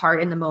sometimes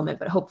hard in the moment,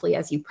 but hopefully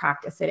as you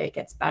practice it, it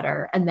gets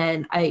better. And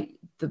then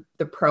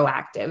the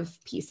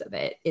proactive piece of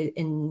it.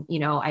 And, you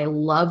know, I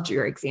loved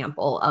your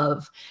example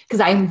of, because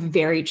I'm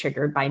very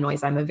triggered by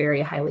noise. I'm a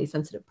very highly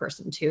sensitive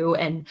person too.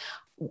 And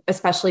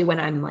especially when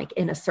I'm like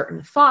in a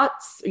certain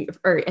thoughts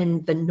or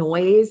in the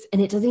noise,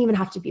 and it doesn't even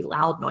have to be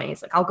loud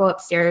noise. Like I'll go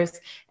upstairs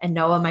and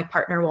Noah, my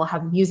partner, will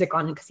have music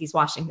on because he's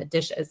washing the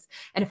dishes.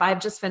 And if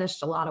I've just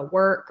finished a lot of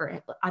work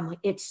or I'm like,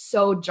 it's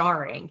so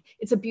jarring.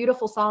 It's a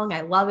beautiful song.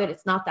 I love it.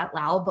 It's not that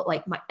loud, but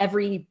like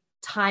every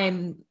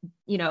time,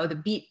 you know, the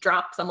beat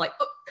drops, I'm like,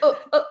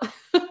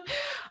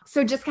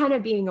 So just kind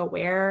of being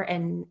aware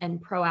and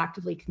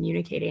proactively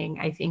communicating,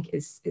 I think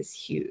is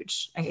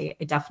huge. I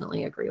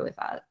definitely agree with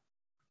that.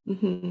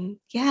 Mm-hmm.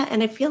 Yeah.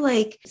 And I feel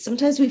like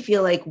sometimes we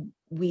feel like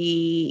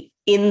we,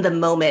 in the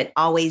moment,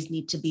 always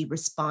need to be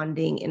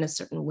responding in a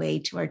certain way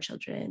to our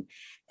children.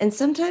 And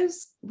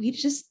sometimes we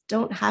just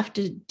don't have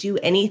to do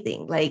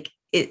anything.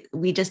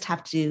 We just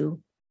have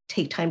to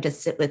take time to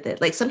sit with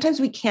it. Like sometimes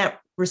we can't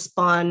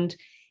respond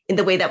in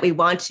the way that we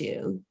want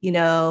to, you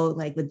know,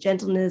 like with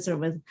gentleness or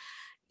with,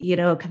 you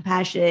know,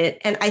 compassion.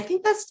 And I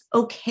think that's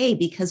okay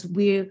because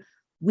we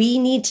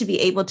need to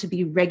be able to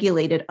be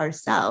regulated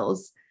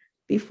ourselves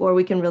before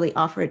we can really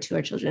offer it to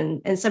our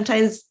children. And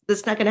sometimes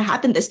that's not going to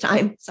happen this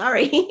time.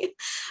 Sorry.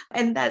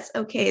 And that's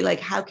okay.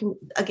 Like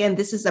again,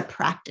 this is a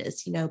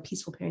practice, you know,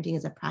 peaceful parenting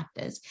is a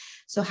practice.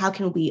 So how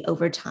can we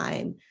over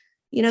time,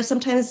 you know,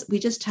 sometimes we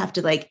just have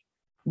to like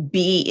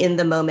be in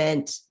the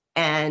moment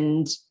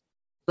and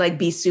like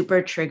be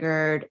super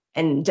triggered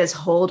and just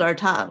hold our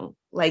tongue.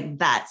 Like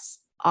that's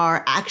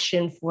our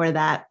action for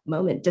that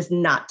moment, just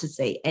not to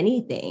say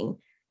anything,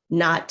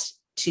 not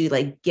to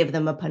like give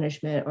them a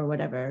punishment or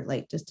whatever,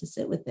 like just to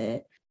sit with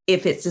it.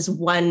 If it's this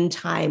one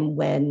time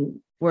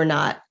when we're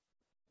not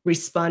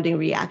responding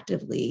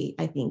reactively,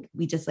 I think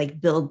we just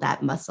like build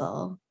that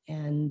muscle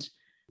and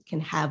can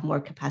have more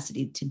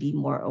capacity to be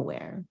more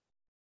aware.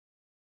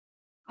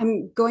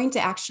 I'm going to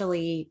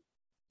actually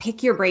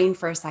pick your brain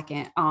for a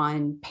second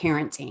on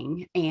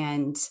parenting.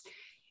 And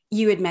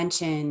you had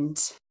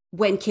mentioned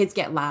when kids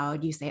get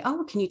loud, you say,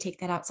 oh, can you take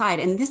that outside?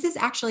 And this is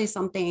actually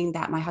something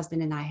that my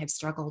husband and I have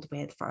struggled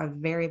with for a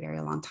very, very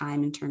long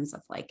time in terms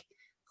of like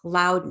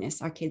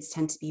loudness. Our kids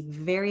tend to be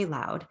very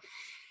loud.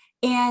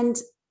 And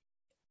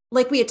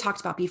like we had talked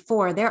about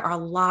before, there are a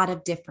lot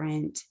of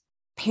different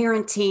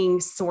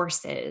parenting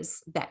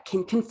sources that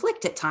can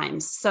conflict at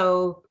times.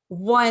 So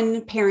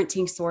one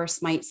parenting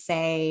source might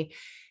say,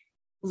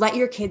 let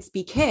your kids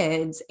be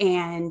kids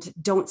and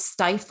don't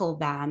stifle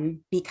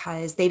them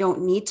because they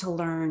don't need to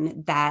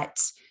learn that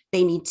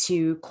they need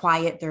to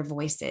quiet their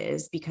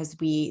voices because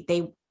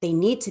they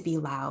need to be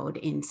loud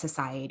in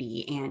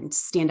society and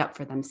stand up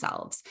for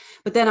themselves.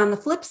 But then on the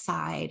flip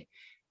side,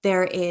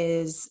 there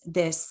is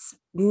this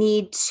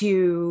need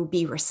to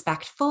be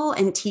respectful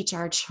and teach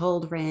our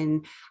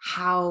children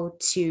how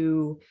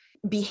to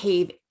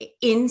behave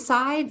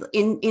inside,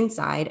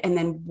 and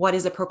then what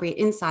is appropriate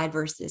inside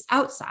versus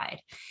outside.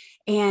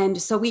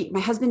 And so my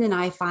husband and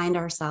I find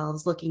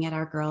ourselves looking at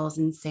our girls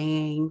and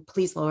saying,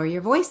 please lower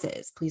your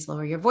voices. Please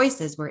lower your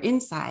voices. We're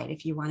inside.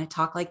 If you want to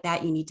talk like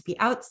that, you need to be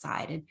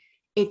outside. And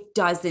it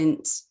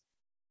doesn't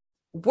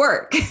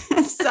work.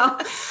 So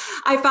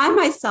I find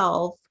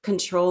myself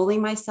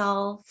controlling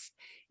myself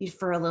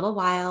for a little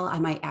while. I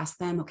might ask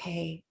them,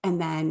 okay.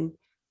 And then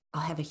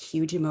I'll have a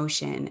huge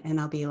emotion and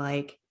I'll be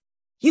like,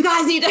 you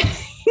guys need to,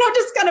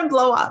 just kind of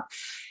blow up.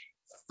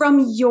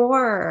 From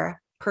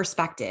your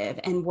perspective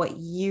and what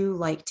you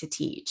like to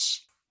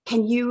teach,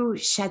 can you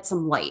shed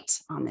some light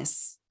on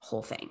this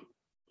whole thing?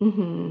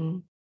 Mm-hmm.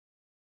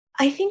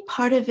 I think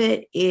part of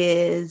it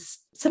is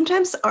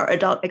sometimes our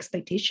adult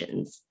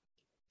expectations,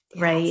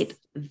 yes, right,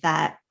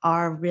 that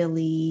are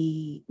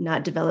really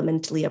not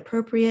developmentally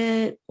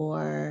appropriate,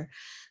 or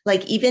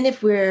like even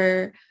if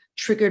we're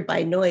triggered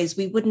by noise,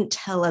 we wouldn't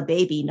tell a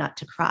baby not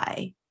to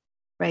cry,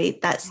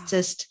 right? That's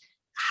just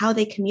how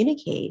they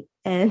communicate,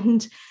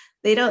 and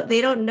they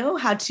don't know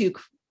how to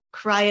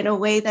cry in a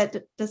way that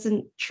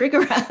doesn't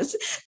trigger us.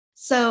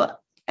 So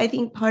I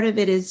think part of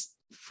it is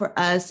for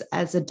us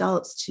as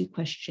adults to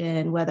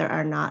question whether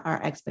or not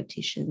our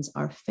expectations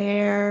are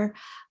fair,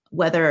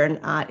 whether or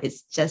not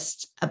it's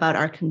just about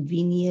our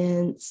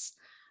convenience,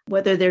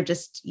 whether they're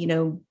just,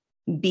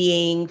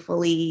 being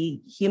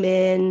fully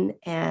human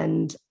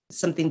and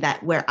something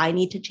that where I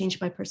need to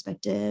change my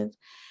perspective.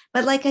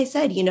 But like I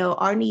said,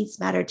 our needs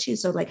matter too.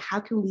 So like, how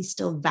can we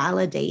still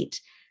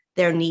validate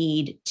their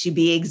need to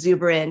be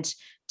exuberant,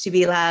 to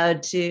be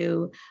loud,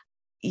 to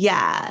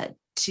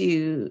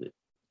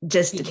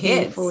just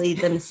be fully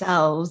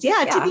themselves.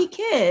 Yeah, to be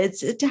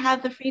kids, to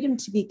have the freedom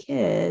to be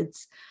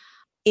kids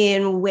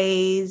in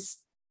ways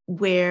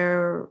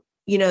where,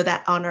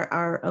 that honor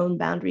our own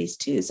boundaries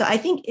too. So I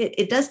think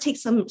it does take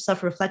some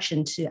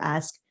self-reflection to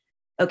ask,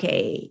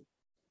 okay,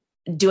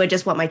 do I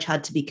just want my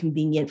child to be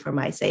convenient for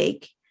my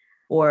sake?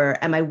 Or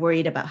am I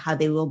worried about how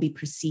they will be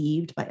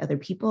perceived by other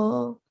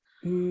people?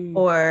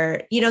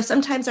 Or,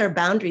 sometimes our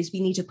boundaries, we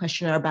need to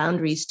question our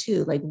boundaries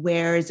too. Like,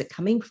 where is it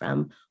coming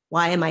from?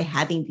 Why am I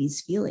having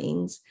these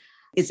feelings?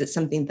 Is it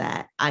something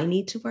that I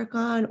need to work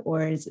on?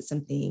 Or is it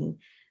something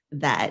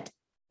that,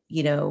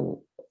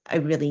 I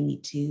really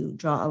need to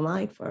draw a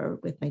line for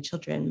with my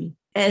children.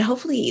 And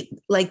hopefully,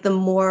 like, the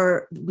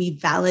more we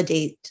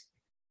validate,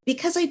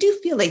 because I do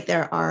feel like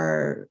there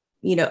are,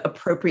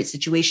 appropriate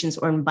situations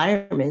or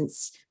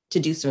environments to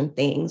do certain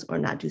things or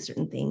not do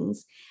certain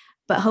things.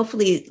 But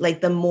hopefully, like,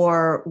 the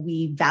more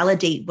we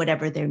validate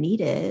whatever their need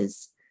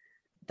is,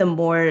 the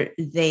more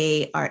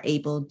they are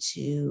able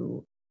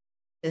to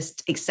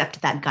just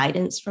accept that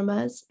guidance from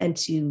us and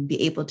to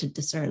be able to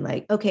discern,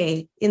 like,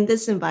 okay, in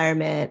this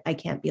environment, I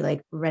can't be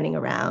like running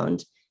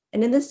around.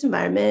 And in this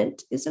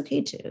environment, it's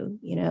okay too,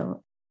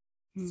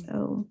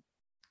 So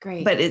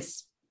Great. But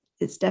it's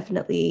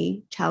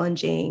definitely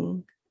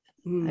challenging.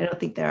 I don't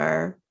think there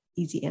are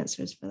easy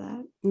answers for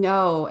that.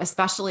 No,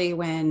 especially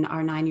when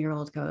our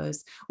 9-year-old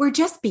goes, "We're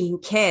just being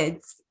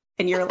kids."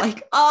 And you're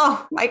like,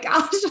 oh my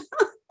gosh.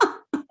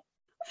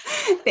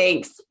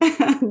 Thanks.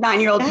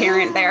 9-year-old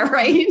parent there,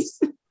 right?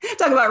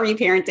 Talk about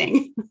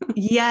reparenting.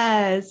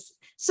 Yes.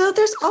 So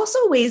there's also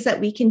ways that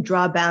we can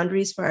draw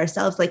boundaries for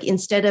ourselves. Like,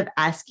 instead of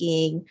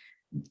asking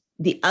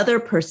the other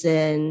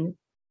person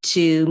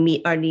to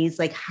meet our needs,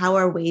 like, how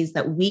are ways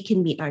that we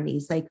can meet our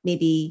needs? Like,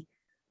 maybe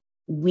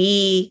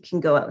we can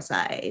go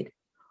outside,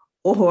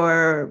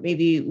 or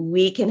maybe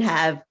we can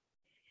have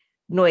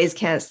noise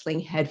canceling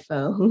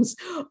headphones,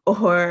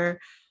 or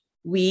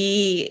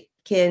we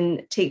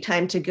can take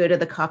time to go to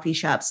the coffee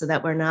shop so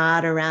that we're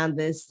not around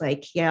this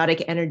like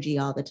chaotic energy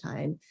all the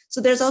time.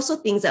 So there's also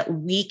things that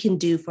we can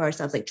do for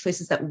ourselves, like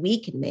choices that we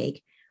can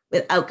make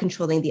without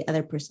controlling the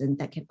other person,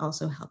 that can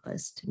also help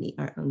us to meet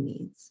our own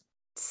needs.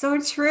 So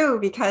true,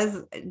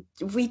 because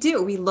we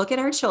look at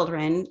our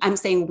children. I'm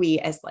saying we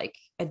as like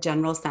a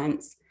general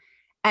sense,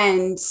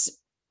 and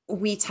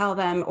we tell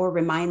them or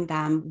remind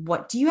them,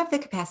 what do you have the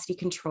capacity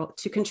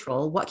to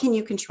control? What can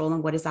you control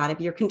and what is out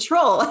of your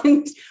control?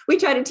 And we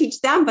try to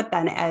teach them, but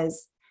then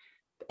as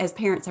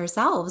parents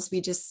ourselves,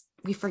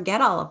 we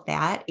forget all of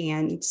that.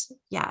 And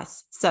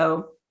yes,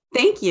 so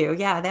thank you.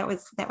 Yeah, that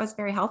was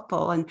very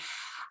helpful. And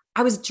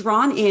I was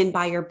drawn in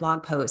by your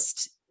blog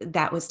post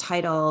that was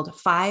titled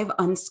 5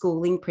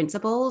 Unschooling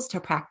Principles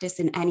to Practice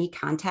in Any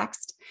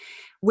Context,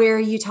 where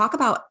you talk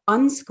about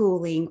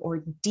unschooling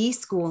or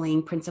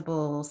deschooling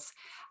principles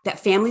that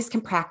families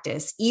can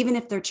practice even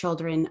if their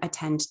children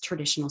attend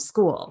traditional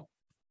school.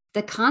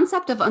 The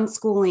concept of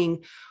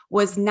unschooling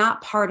was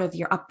not part of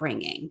your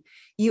upbringing.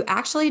 You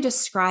actually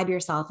describe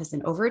yourself as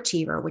an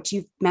overachiever, which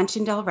you've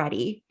mentioned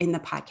already in the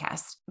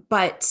podcast,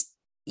 but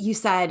you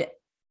said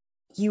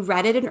you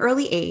read at an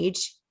early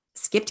age,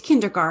 skipped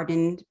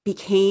kindergarten,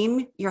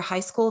 became your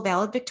high school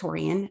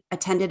valedictorian,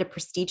 attended a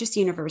prestigious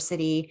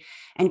university,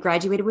 and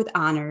graduated with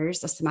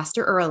honors a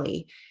semester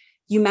early.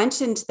 You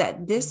mentioned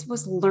that this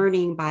was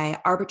learning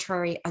by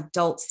arbitrary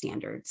adult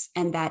standards,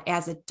 and that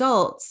as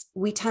adults,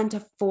 we tend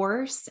to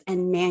force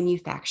and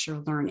manufacture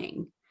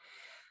learning.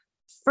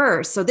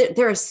 First, so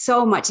there is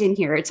so much in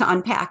here to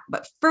unpack,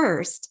 but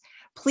first,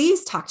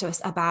 please talk to us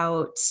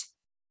about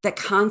the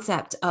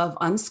concept of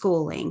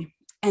unschooling.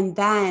 And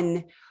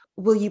then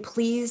will you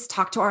please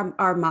talk to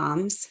our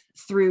moms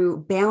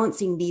through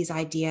balancing these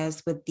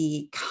ideas with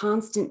the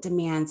constant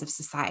demands of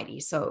society?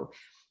 So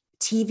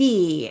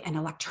TV and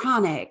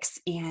electronics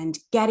and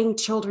getting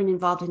children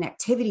involved in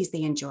activities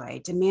they enjoy,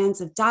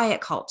 demands of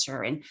diet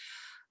culture, and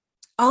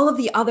all of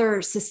the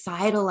other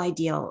societal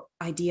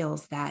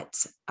ideals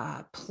that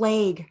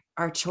plague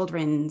our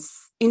children's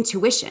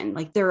intuition.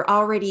 Like, they're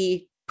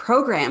already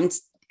programmed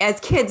as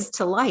kids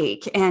to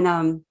like.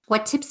 And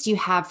what tips do you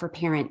have for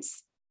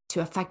parents to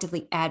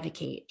effectively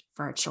advocate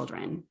for our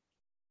children?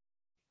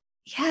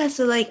 Yeah.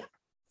 So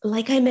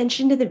like I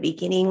mentioned in the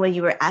beginning, when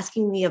you were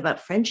asking me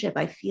about friendship,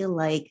 I feel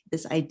like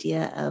this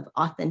idea of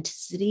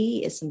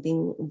authenticity is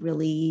something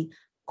really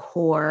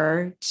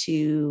core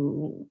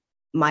to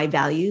my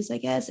values, I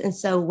guess. And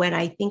so when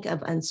I think of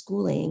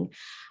unschooling,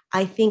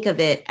 I think of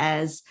it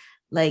as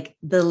like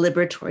the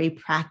liberatory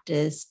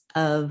practice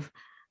of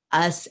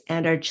us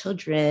and our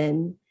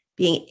children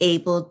being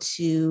able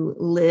to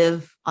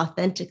live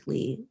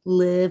authentically,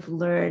 live,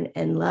 learn,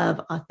 and love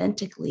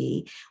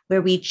authentically,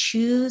 where we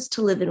choose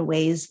to live in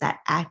ways that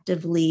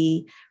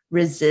actively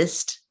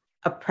resist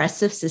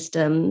oppressive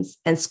systems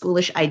and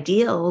schoolish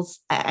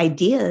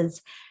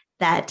ideas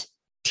that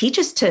teach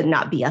us to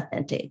not be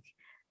authentic,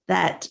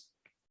 that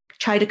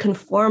try to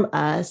conform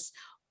us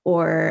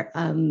or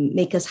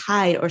make us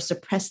hide or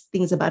suppress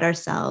things about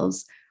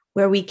ourselves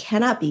where we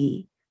cannot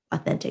be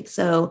authentic.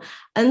 So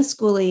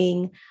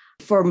unschooling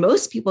for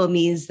most people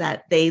means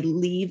that they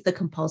leave the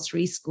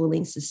compulsory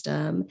schooling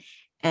system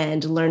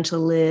and learn to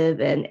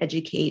live and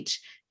educate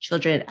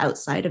children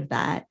outside of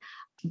that.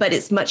 But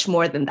it's much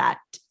more than that.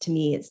 To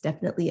me, it's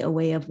definitely a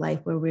way of life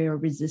where we're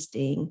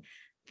resisting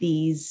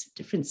these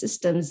different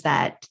systems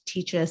that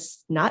teach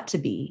us not to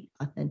be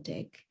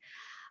authentic.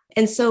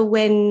 And so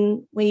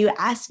when you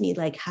ask me,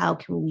 like, how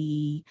can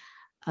we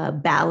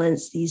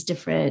balance these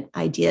different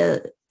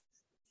ideas,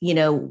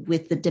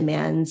 with the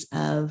demands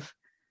of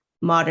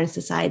modern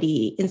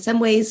society, in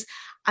some ways,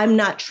 I'm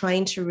not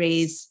trying to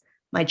raise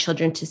my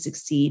children to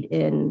succeed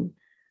in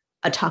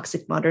a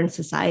toxic modern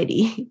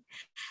society.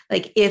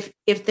 Like if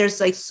there's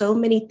like so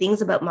many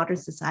things about modern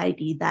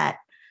society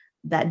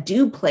that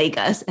do plague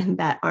us and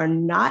that are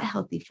not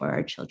healthy for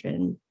our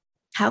children,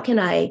 how can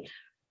I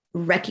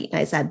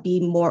recognize that, be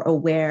more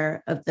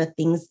aware of the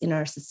things in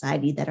our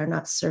society that are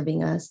not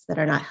serving us, that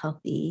are not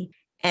healthy,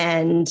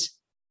 and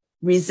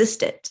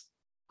resist it,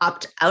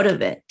 opt out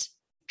of it,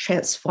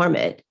 transform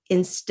it,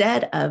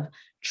 instead of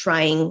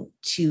trying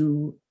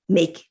to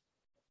make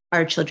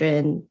our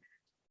children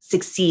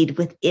succeed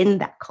within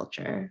that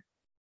culture.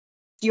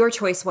 Your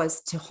choice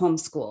was to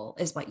homeschool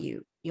is what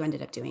you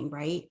ended up doing,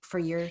 right?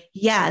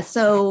 Yeah.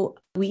 So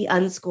we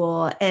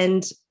unschool,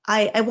 and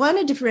I want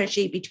to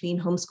differentiate between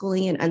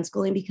homeschooling and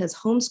unschooling, because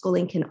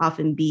homeschooling can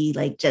often be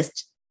like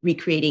just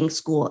recreating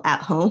school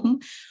at home,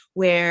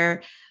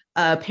 where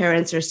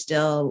parents are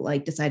still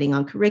like deciding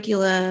on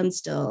curriculum,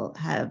 still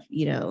have,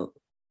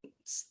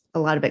 a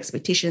lot of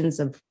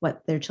expectations of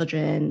what their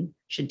children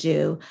should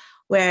do.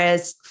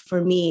 Whereas for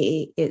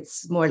me,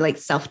 it's more like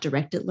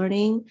self-directed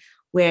learning,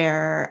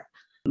 where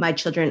my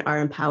children are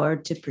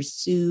empowered to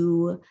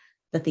pursue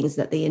the things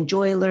that they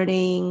enjoy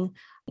learning.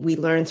 We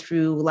learn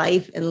through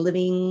life and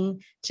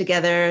living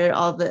together,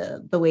 all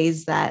the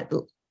ways that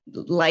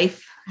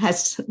life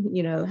has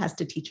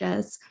to teach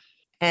us.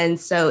 And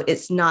so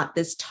it's not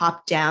this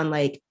top-down,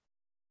 like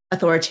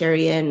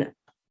authoritarian,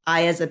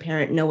 I as a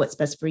parent know what's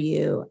best for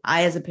you.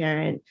 I as a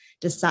parent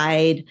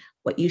decide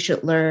what you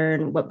should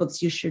learn, what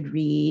books you should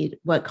read,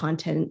 what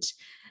content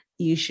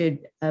you should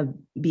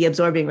be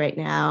absorbing right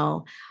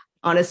now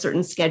on a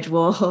certain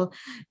schedule.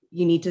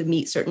 You need to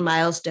meet certain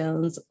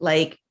milestones.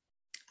 Like,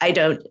 I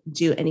don't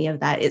do any of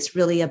that. It's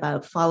really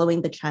about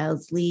following the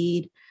child's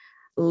lead,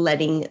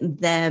 letting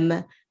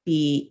them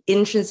be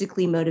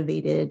intrinsically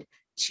motivated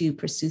to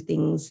pursue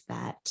things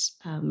that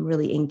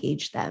really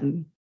engage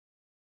them.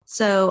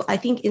 So I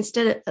think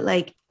instead of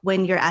like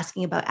when you're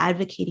asking about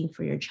advocating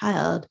for your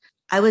child,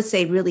 I would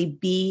say really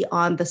be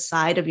on the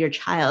side of your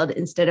child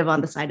instead of on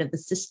the side of the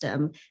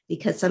system,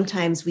 because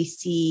sometimes we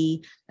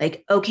see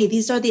like, okay,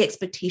 these are the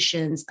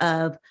expectations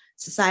of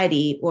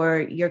society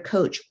or your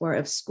coach or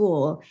of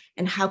school,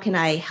 and how can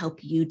I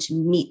help you to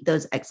meet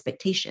those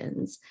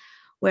expectations?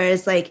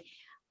 Whereas like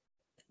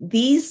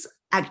these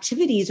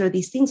activities or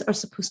these things are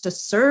supposed to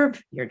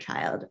serve your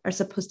child, are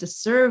supposed to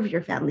serve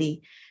your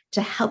family,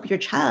 to help your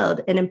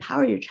child and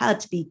empower your child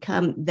to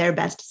become their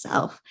best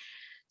self.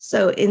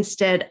 So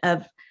instead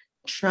of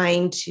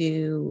trying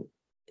to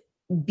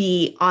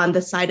be on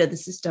the side of the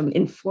system,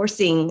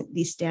 enforcing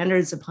these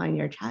standards upon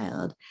your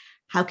child,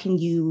 how can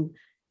you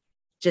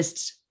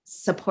just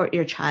support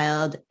your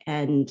child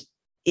and,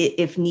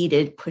 if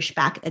needed, push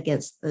back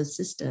against those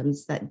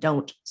systems that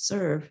don't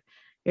serve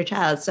your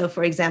child? So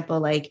for example,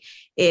 like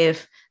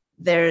if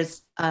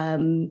there's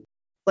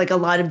like a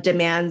lot of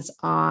demands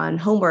on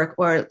homework,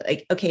 or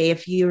like, okay,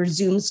 if you're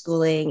Zoom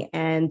schooling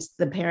and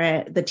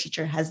the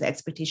teacher has the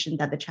expectation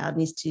that the child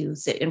needs to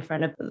sit in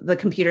front of the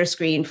computer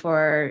screen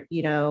for,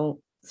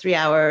 3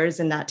 hours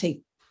and not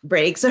take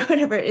breaks or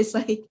whatever, it's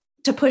like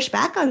to push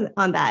back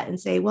on that and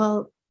say,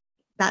 well,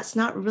 that's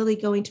not really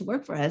going to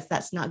work for us.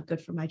 That's not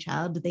good for my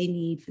child. They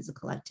need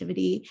physical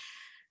activity.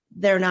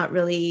 They're not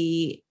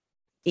really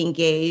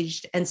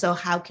engaged. And so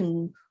how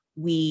can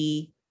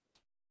we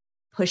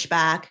push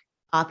back,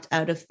 opt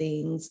out of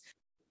things?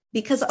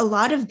 Because a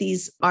lot of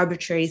these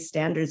arbitrary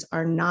standards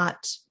are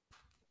not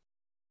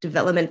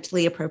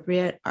developmentally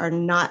appropriate,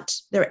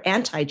 they're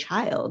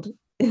anti-child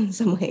in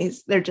some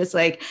ways. They're just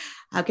like,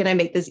 how can I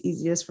make this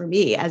easiest for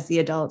me as the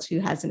adult who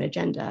has an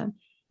agenda?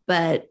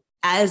 But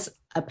as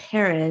a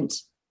parent,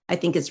 I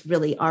think it's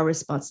really our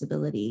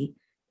responsibility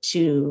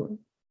to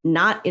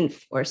not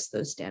enforce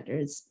those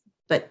standards,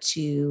 but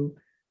to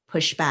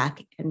push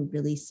back and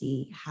really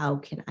see how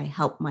can I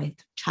help my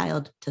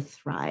child to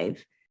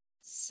thrive.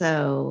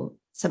 So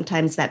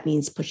sometimes that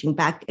means pushing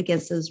back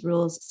against those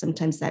rules.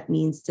 Sometimes that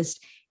means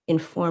just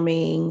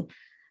informing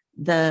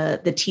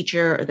the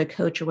teacher or the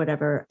coach or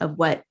whatever of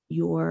what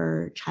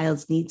your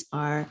child's needs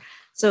are.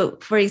 So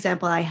for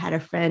example, I had a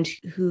friend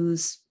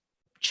whose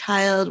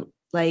child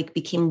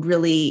became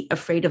really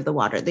afraid of the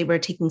water. They were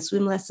taking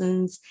swim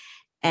lessons,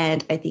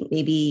 and I think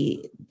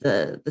maybe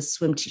the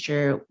swim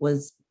teacher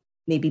was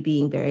maybe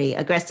being very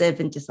aggressive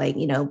and just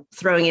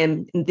throwing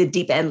him in the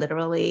deep end,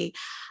 literally.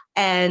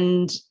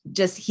 And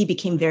just, he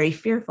became very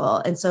fearful.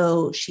 And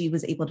so she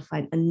was able to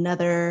find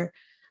another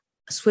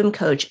swim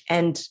coach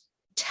and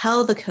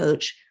tell the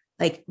coach,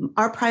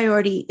 our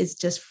priority is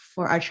just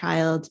for our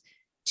child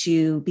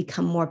to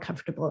become more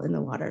comfortable in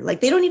the water.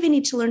 They don't even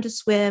need to learn to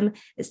swim.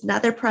 It's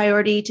not their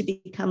priority to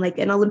become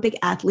an Olympic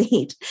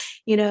athlete,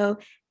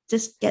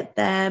 just get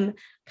them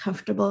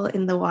comfortable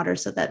in the water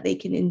so that they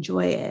can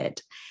enjoy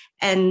it.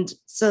 And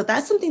so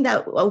that's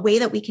a way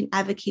that we can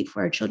advocate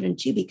for our children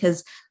too,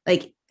 because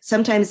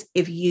sometimes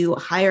if you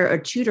hire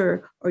a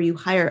tutor or you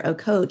hire a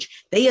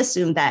coach, they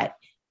assume that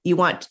you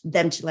want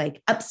them to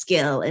like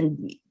upskill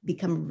and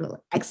become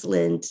real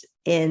excellent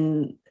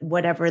in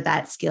whatever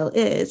that skill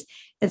is.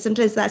 And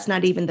sometimes that's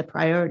not even the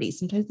priority.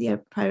 Sometimes the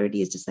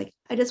priority is just like,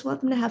 I just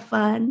want them to have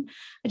fun.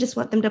 I just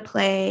want them to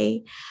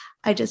play.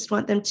 I just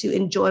want them to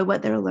enjoy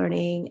what they're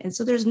learning. And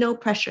so there's no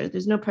pressure.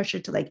 There's no pressure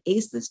to like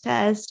ace this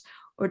test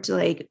or to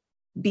like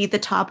be the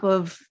top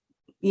of,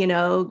 in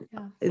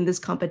this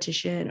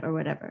competition or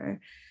whatever.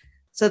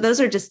 So those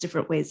are just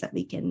different ways that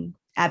we can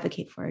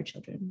advocate for our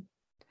children.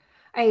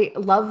 I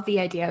love the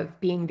idea of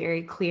being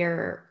very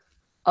clear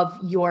of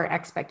your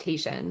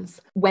expectations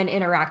when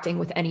interacting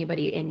with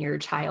anybody in your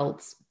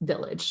child's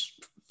village,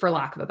 for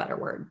lack of a better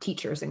word,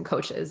 teachers and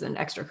coaches and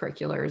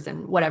extracurriculars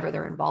and whatever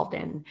they're involved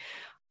in.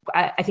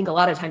 I think a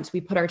lot of times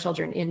we put our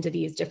children into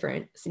these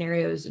different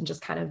scenarios and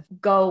just kind of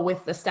go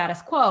with the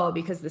status quo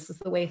because this is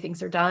the way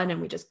things are done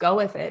and we just go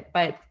with it.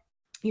 But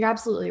you're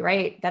absolutely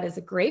right. That is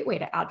a great way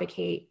to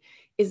advocate,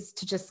 is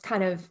to just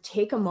kind of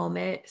take a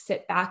moment,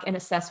 sit back and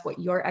assess what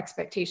your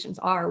expectations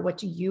are. What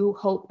do you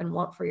hope and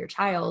want for your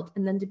child?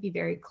 And then to be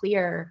very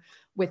clear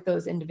with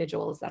those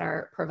individuals that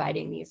are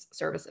providing these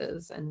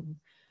services. And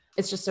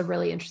it's just a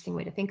really interesting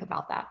way to think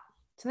about that.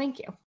 So thank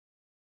you.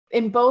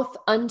 In both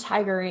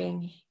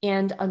untigering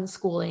and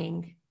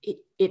unschooling,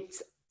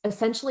 it's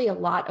essentially a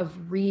lot of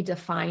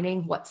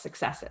redefining what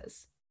success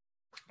is.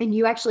 And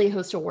you actually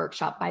host a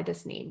workshop by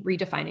this name,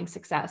 Redefining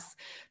Success,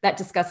 that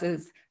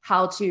discusses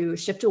how to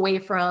shift away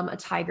from a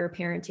tiger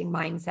parenting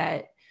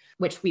mindset,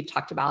 which we've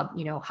talked about,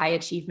 high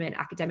achievement,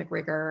 academic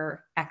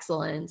rigor,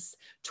 excellence,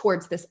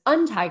 towards this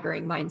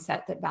untigering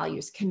mindset that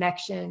values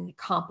connection,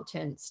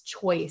 competence,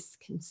 choice,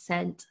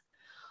 consent.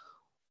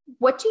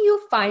 What do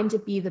you find to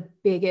be the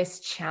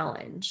biggest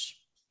challenge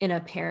in a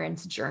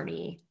parent's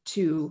journey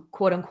to,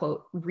 quote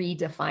unquote,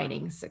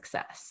 redefining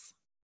success?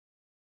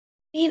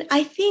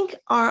 I think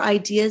our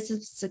ideas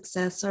of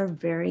success are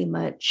very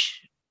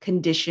much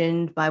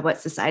conditioned by what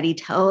society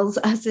tells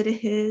us it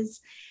is.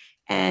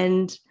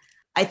 And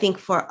I think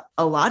for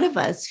a lot of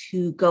us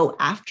who go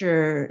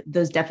after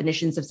those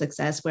definitions of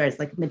success, where it's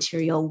like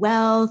material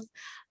wealth,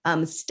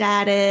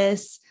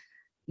 status,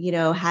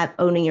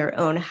 owning your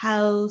own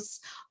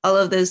house, all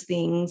of those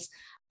things,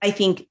 I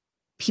think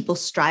people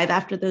strive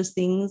after those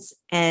things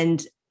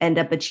and end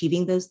up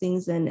achieving those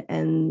things and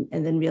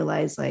then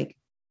realize, like,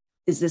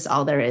 is this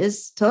all there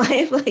is to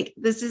life? Like,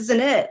 this isn't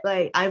it.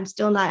 Like, I'm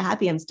still not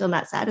happy. I'm still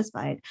not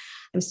satisfied.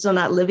 I'm still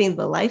not living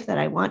the life that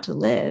I want to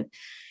live.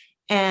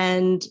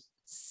 And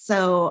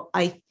so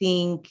I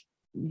think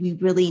we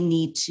really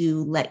need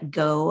to let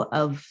go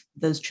of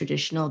those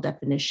traditional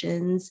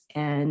definitions.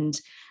 And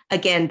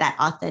again, that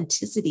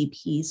authenticity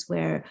piece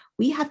where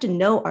we have to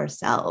know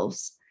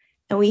ourselves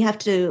and we have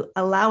to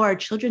allow our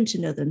children to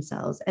know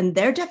themselves, and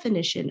their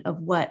definition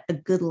of what a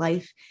good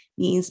life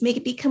means may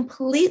be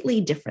completely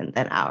different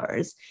than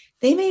ours.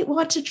 They may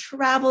want to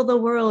travel the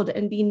world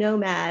and be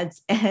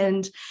nomads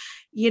and,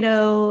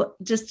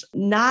 just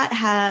not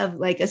have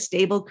like a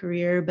stable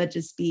career, but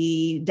just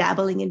be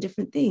dabbling in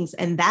different things.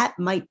 And that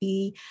might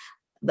be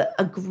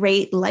a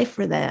great life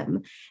for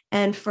them.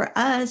 And for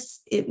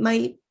us, it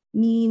might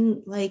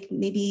mean like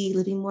maybe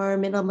living more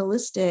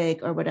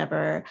minimalistic or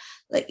whatever.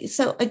 Like,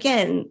 so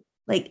again,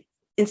 like,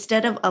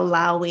 instead of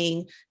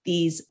allowing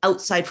these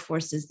outside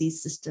forces,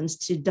 these systems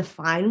to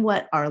define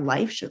what our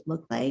life should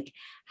look like,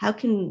 how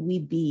can we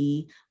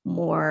be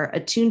more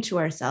attuned to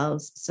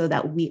ourselves so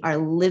that we are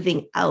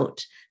living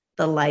out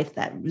the life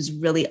that is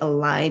really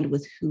aligned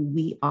with who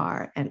we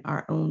are and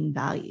our own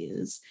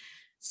values?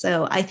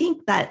 So I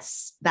think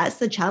that's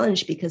the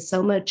challenge, because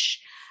so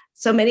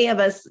many of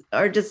us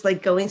are just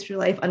like going through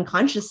life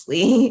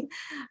unconsciously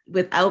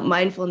without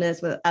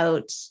mindfulness,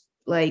 without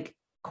like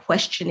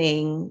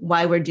questioning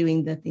why we're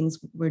doing the things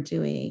we're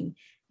doing.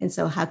 And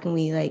so how can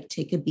we like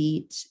take a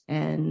beat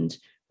and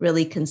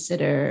really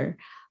consider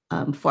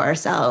for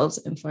ourselves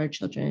and for our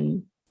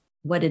children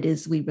what it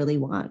is we really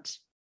want?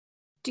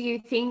 Do you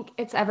think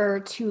it's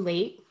ever too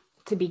late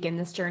to begin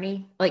this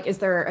journey? Like, is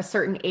there a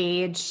certain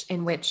age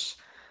in which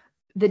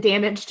the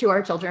damage to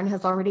our children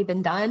has already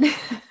been done?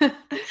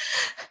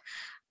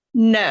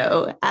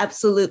 No,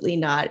 absolutely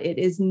not. It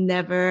is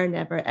never,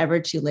 never, ever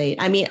too late.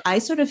 I mean, I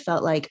sort of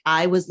felt like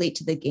I was late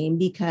to the game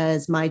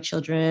because my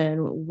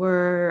children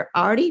were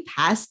already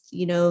past,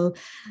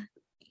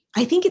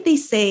 I think they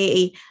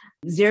say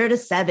 0 to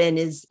 7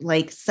 is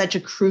like such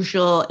a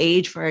crucial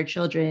age for our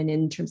children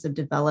in terms of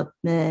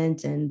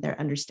development and their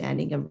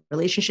understanding of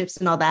relationships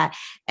and all that.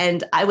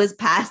 And I was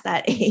past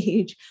that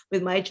age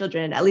with my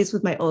children, at least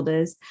with my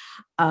oldest,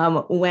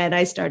 when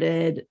I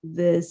started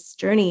this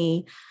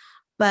journey.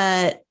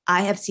 But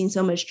I have seen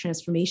so much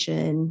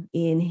transformation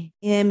in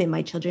him, in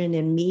my children,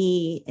 in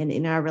me, and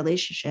in our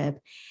relationship.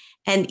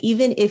 And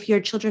even if your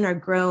children are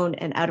grown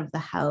and out of the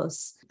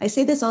house, I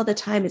say this all the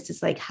time, it's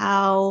just like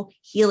how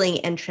healing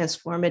and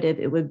transformative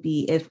it would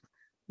be if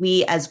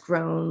we as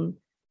grown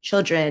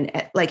children,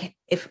 like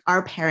if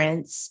our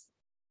parents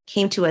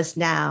came to us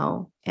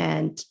now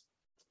and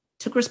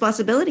took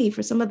responsibility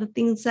for some of the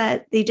things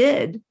that they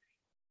did,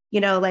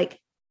 like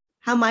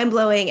how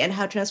mind-blowing and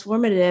how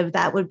transformative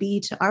that would be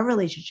to our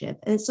relationship.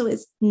 And so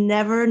it's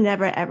never,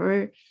 never,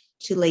 ever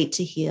too late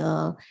to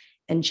heal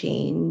and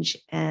change.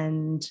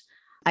 And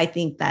I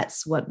think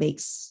that's what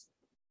makes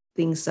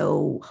things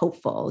so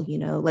hopeful,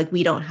 like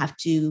we don't have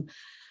to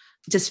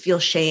just feel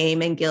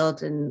shame and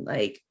guilt and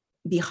like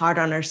be hard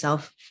on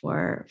ourselves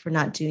for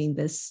not doing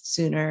this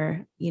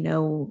sooner.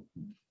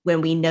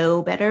 When we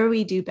know better,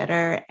 we do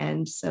better.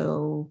 And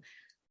so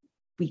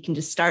we can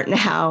just start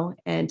now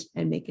and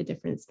make a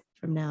difference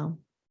from now.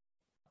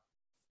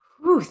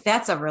 Ooh,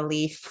 that's a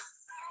relief.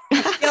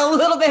 I feel a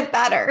little bit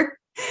better.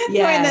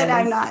 Knowing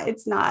that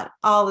it's not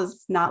all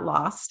is not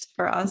lost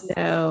for us.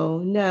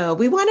 No.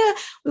 We want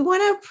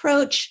to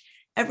approach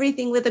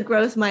everything with a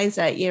growth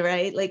mindset. Yeah,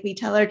 right. Like we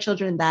tell our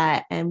children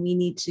that, and we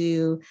need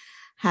to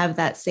have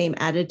that same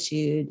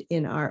attitude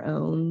in our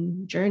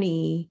own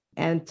journey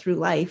and through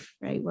life,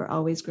 right? We're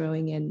always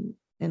growing and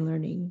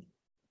learning.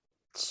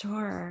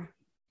 Sure.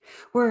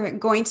 We're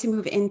going to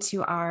move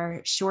into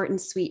our short and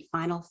sweet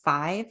final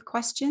 5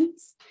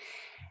 questions.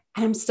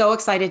 And I'm so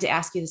excited to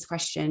ask you this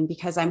question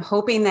because I'm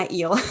hoping that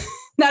you'll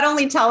not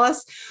only tell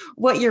us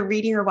what you're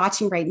reading or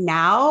watching right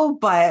now,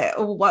 but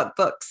what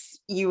books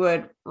you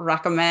would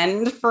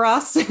recommend for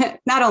us.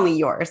 Not only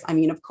yours. I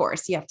mean, of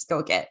course, you have to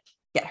go get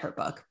her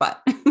book,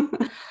 but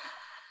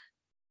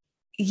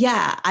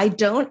yeah, I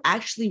don't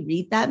actually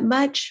read that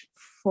much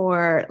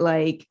for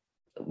like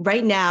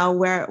right now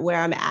where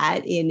I'm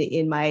at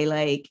in my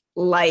like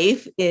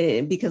life,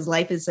 because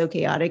life is so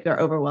chaotic or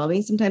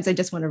overwhelming. Sometimes I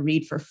just want to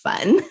read for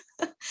fun.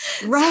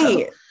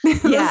 Right. So,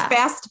 those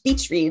fast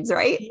beach reads,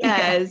 right?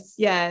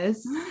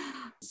 Yes.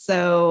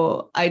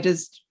 So I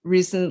just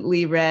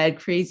recently read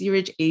Crazy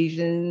Rich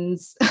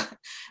Asians.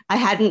 I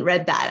hadn't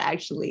read that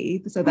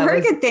actually. So that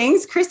was good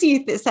things.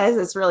 Chrissy says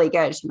it's really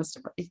good. She must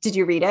have. Did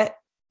you read it?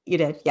 You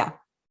did.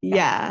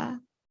 Yeah.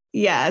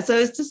 So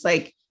it's just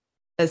like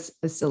a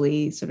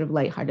silly sort of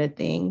lighthearted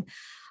thing.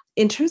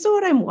 In terms of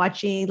what I'm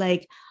watching,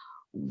 like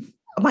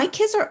my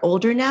kids are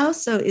older now,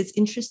 so it's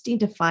interesting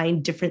to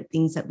find different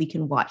things that we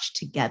can watch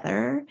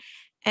together.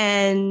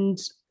 And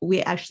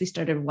we actually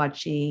started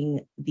watching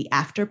The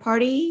After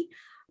Party.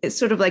 It's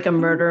sort of like a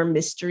murder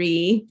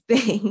mystery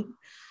thing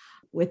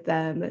with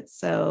them.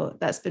 So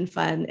that's been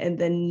fun. And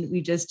then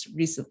we just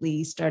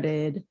recently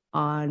started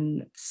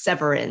on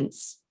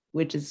Severance,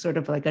 which is sort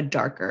of like a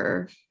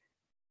darker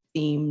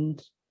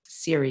themed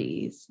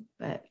series.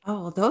 But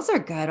those are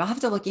good. I'll have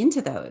to look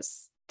into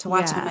those to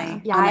watch on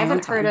my I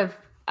haven't heard of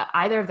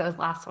either of those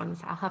last ones.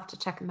 I'll have to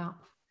check them out.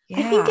 Yeah.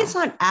 I think it's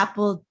on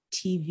Apple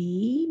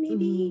TV,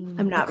 maybe.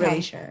 I'm not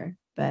really sure,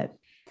 but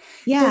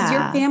yeah. Does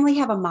your family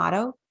have a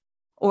motto,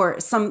 or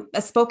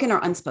a spoken or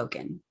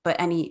unspoken, but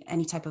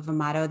any type of a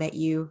motto that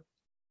you?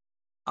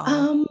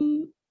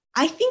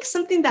 I think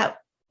something that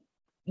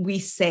we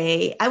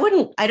say, I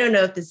don't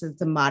know if this is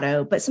the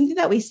motto, but something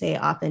that we say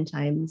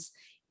oftentimes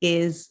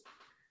is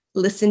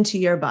listen to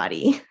your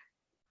body.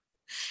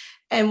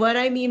 And what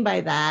I mean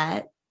by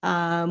that,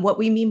 what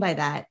we mean by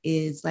that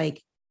is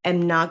like,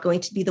 I'm not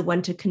going to be the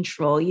one to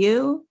control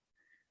you,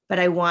 but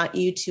I want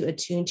you to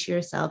attune to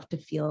yourself to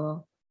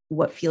feel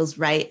what feels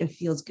right and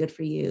feels good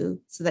for you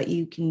so that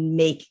you can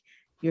make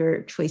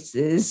your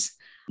choices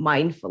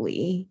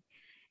mindfully.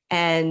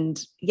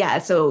 And yeah,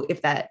 so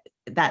if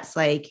that's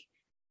like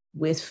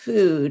with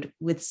food,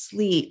 with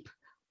sleep,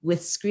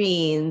 with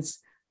screens,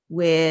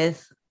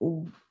 with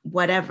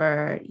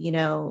whatever,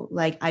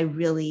 like I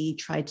really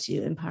try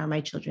to empower my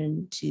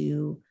children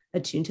to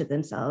attune to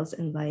themselves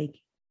and like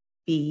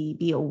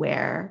be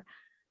aware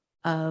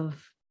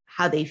of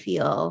how they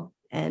feel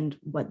and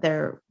what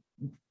their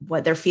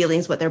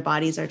feelings, what their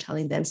bodies are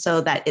telling them,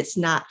 so that it's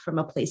not from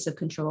a place of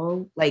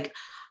control. Like,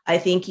 I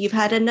think you've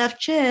had enough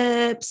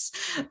chips,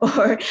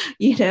 or,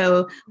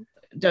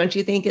 don't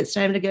you think it's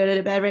time to go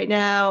to bed right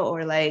now?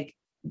 Or like,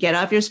 get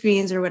off your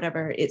screens or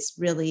whatever. It's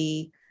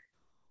really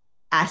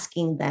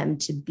asking them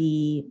to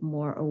be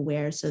more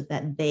aware so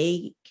that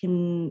they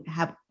can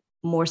have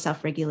more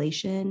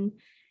self-regulation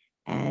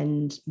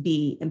and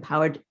be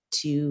empowered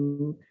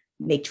to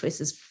make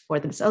choices for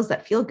themselves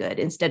that feel good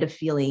instead of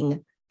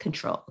feeling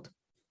controlled.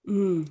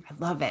 I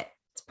love it.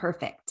 It's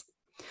perfect.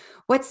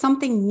 What's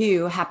something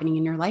new happening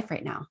in your life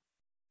right now?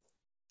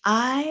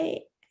 I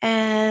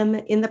am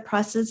in the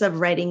process of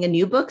writing a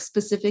new book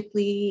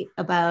specifically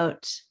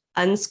about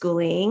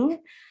unschooling.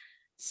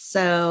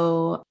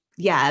 So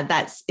yeah,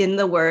 that's in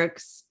the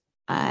works.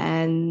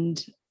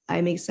 And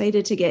I'm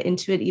excited to get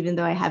into it, even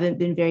though I haven't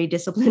been very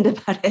disciplined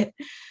about it.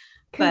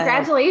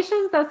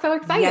 Congratulations. That's so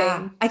exciting.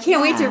 Yeah, I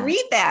can't wait to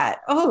read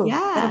that. Oh,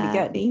 yeah, that'll be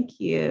good. Thank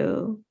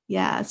you.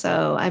 Yeah,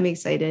 so I'm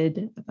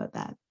excited about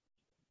that.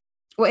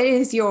 What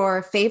is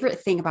your favorite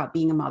thing about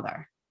being a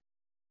mother?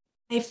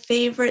 My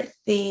favorite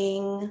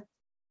thing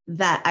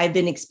that I've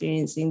been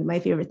experiencing, my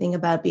favorite thing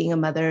about being a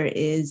mother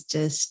is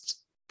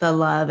just the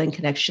love and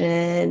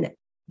connection,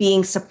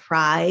 being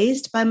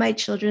surprised by my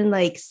children,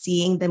 like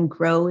seeing them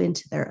grow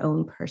into their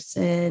own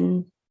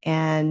person,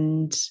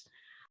 and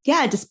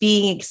yeah, just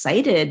being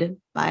excited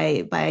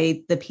by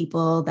the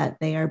people that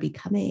they are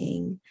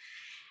becoming.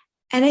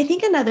 And I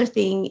think another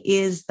thing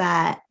is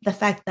that the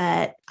fact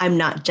that I'm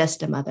not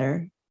just a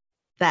mother,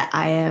 that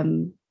I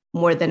am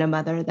more than a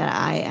mother, that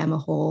I am a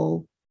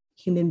whole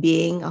human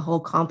being, a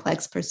whole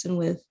complex person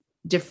with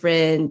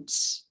different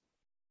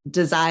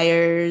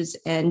desires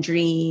and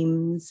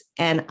dreams.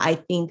 And I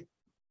think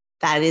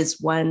that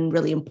is one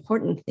really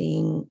important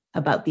thing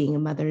about being a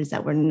mother, is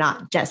that we're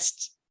not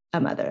just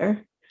a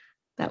mother,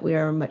 that we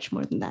are much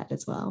more than that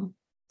as well.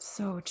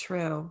 So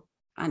true.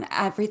 And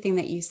everything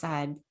that you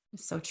said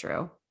is so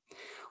true.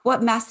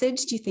 What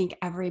message do you think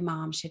every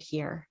mom should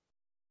hear?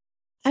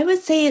 I would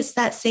say it's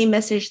that same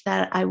message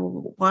that I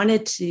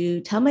wanted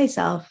to tell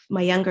myself,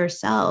 my younger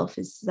self,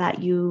 is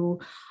that you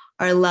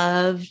are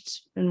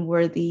loved and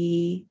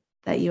worthy,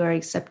 that you are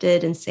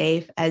accepted and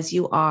safe as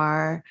you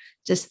are.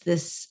 Just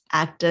this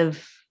act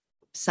of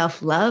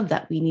self-love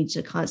that we need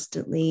to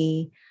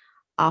constantly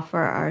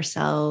offer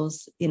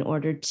ourselves in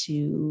order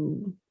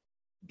to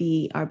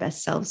be our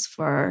best selves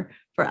for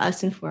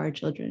us and for our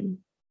children.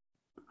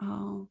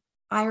 Oh,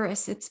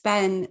 Iris, it's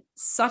been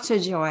such a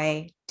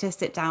joy to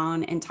sit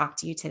down and talk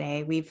to you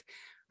today. We've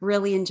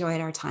really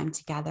enjoyed our time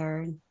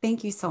together.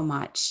 Thank you so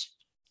much.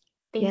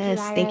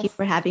 Thank you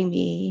for having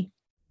me.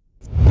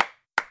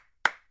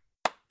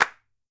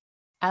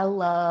 I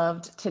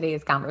loved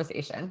today's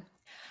conversation.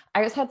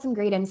 Iris had some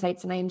great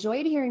insights, and I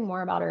enjoyed hearing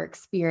more about her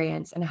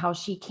experience and how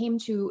she came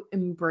to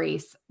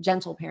embrace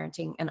gentle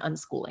parenting and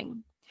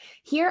unschooling.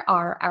 Here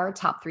are our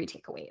top 3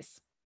 takeaways.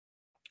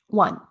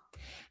 1,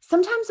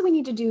 sometimes we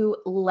need to do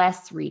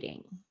less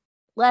reading,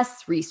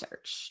 less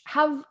research,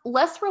 have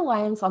less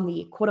reliance on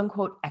the quote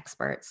unquote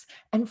experts,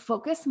 and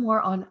focus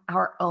more on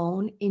our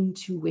own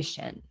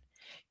intuition.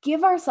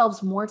 Give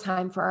ourselves more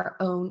time for our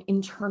own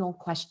internal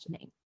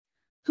questioning.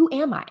 Who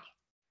am I?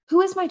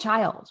 Who is my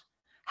child?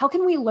 How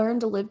can we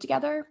learn to live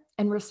together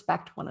and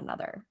respect one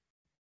another?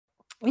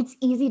 It's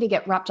easy to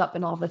get wrapped up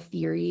in all the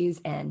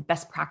theories and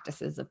best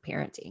practices of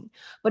parenting.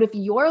 But if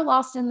you're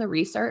lost in the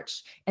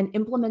research and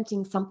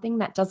implementing something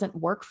that doesn't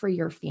work for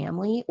your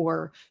family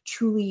or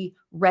truly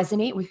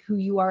resonate with who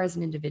you are as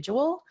an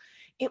individual,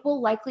 it will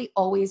likely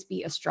always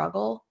be a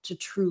struggle to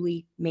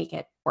truly make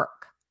it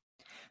work.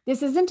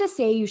 This isn't to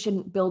say you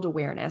shouldn't build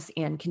awareness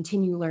and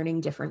continue learning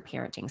different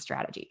parenting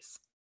strategies.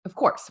 Of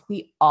course,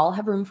 we all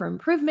have room for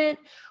improvement.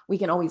 We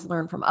can always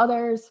learn from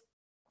others.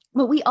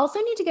 But we also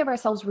need to give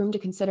ourselves room to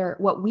consider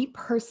what we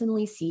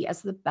personally see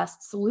as the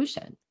best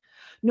solution.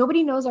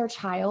 Nobody knows our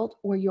child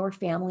or your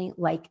family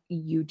like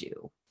you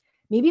do.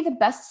 Maybe the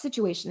best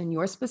situation in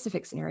your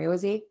specific scenario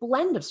is a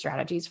blend of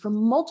strategies from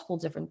multiple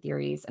different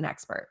theories and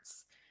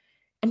experts.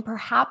 And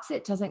perhaps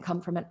it doesn't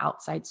come from an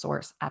outside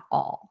source at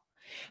all.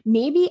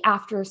 Maybe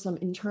after some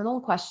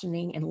internal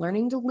questioning and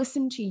learning to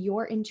listen to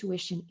your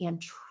intuition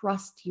and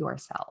trust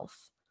yourself,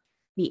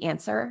 the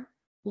answer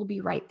will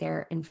be right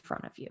there in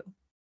front of you.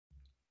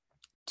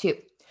 2,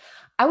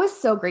 I was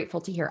so grateful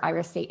to hear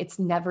Iris say it's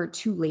never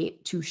too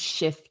late to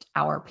shift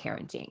our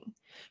parenting.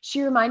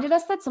 She reminded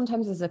us that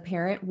sometimes as a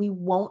parent, we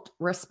won't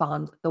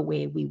respond the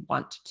way we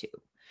want to.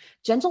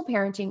 Gentle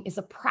parenting is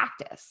a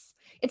practice.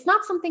 It's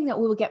not something that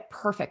we will get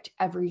perfect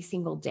every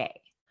single day.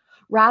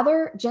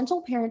 Rather,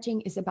 gentle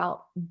parenting is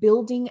about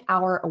building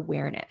our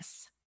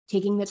awareness,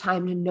 taking the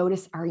time to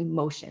notice our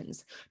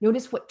emotions,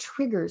 notice what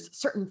triggers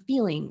certain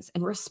feelings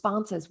and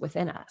responses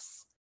within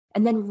us.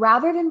 And then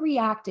rather than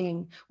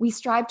reacting, we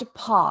strive to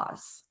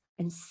pause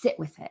and sit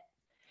with it,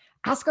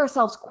 ask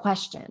ourselves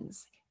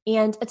questions,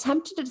 and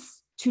attempt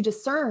to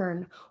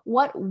discern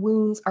what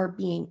wounds are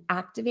being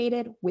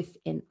activated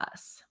within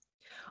us.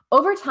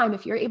 Over time,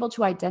 if you're able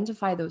to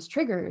identify those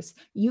triggers,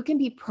 you can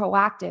be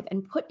proactive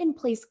and put in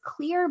place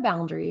clear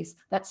boundaries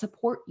that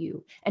support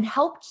you and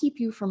help keep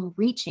you from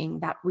reaching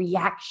that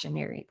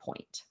reactionary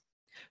point.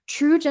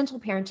 True gentle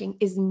parenting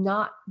is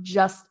not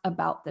just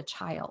about the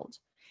child.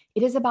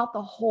 It is about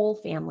the whole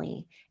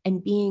family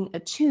and being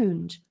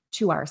attuned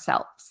to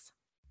ourselves.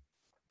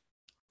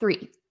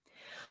 3,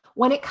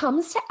 when it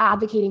comes to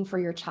advocating for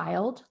your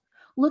child,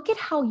 look at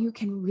how you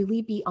can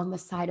really be on the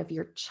side of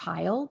your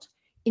child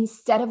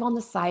instead of on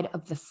the side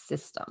of the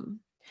system.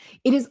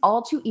 It is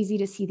all too easy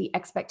to see the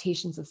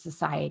expectations of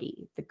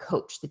society, the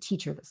coach, the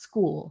teacher, the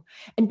school,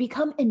 and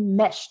become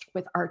enmeshed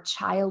with our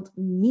child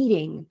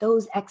meeting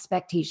those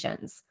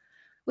expectations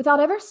without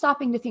ever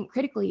stopping to think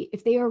critically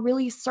if they are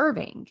really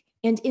serving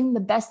and in the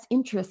best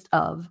interest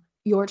of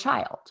your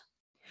child.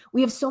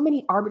 We have so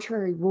many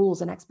arbitrary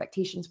rules and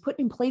expectations put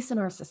in place in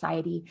our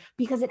society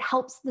because it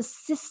helps the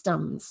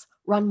systems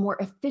run more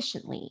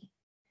efficiently.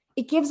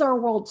 It gives our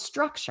world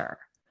structure.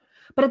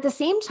 But at the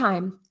same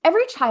time,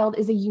 every child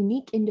is a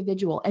unique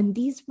individual, and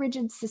these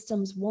rigid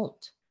systems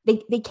won't.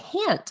 They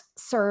can't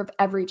serve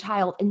every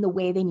child in the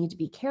way they need to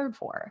be cared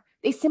for.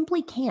 They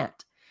simply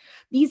can't.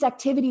 These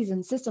activities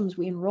and systems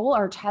we enroll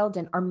our child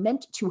in are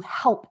meant to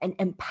help and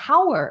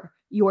empower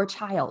your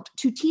child,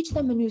 to teach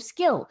them a new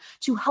skill,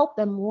 to help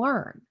them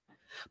learn.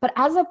 But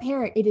as a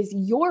parent, it is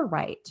your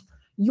right,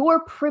 your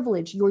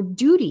privilege, your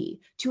duty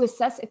to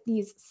assess if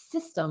these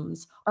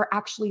systems are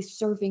actually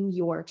serving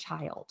your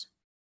child.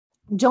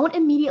 Don't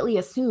immediately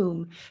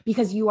assume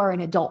because you are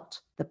an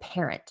adult, the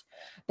parent,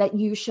 that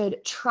you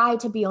should try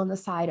to be on the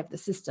side of the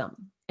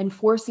system,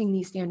 enforcing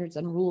these standards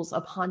and rules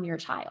upon your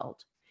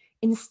child.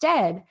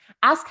 Instead,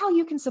 ask how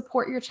you can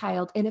support your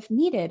child, and if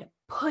needed,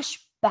 push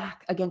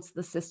back against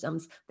the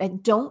systems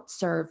that don't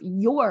serve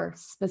your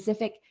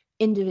specific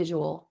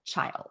individual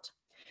child.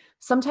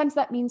 Sometimes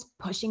that means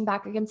pushing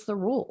back against the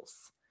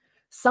rules.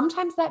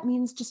 Sometimes that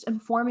means just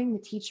informing the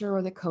teacher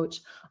or the coach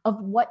of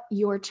what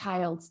your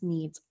child's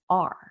needs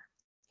are.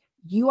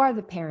 You are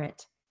the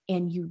parent,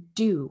 and you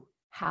do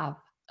have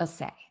a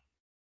say.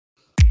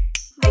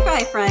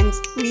 Bye, friends.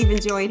 We've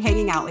enjoyed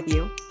hanging out with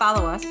you.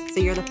 Follow us so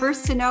you're the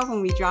first to know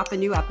when we drop a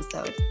new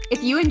episode.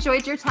 If you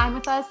enjoyed your time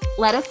with us,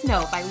 let us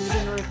know by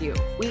leaving a review.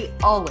 We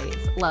always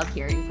love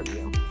hearing from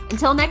you.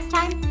 Until next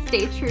time,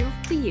 stay true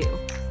to you.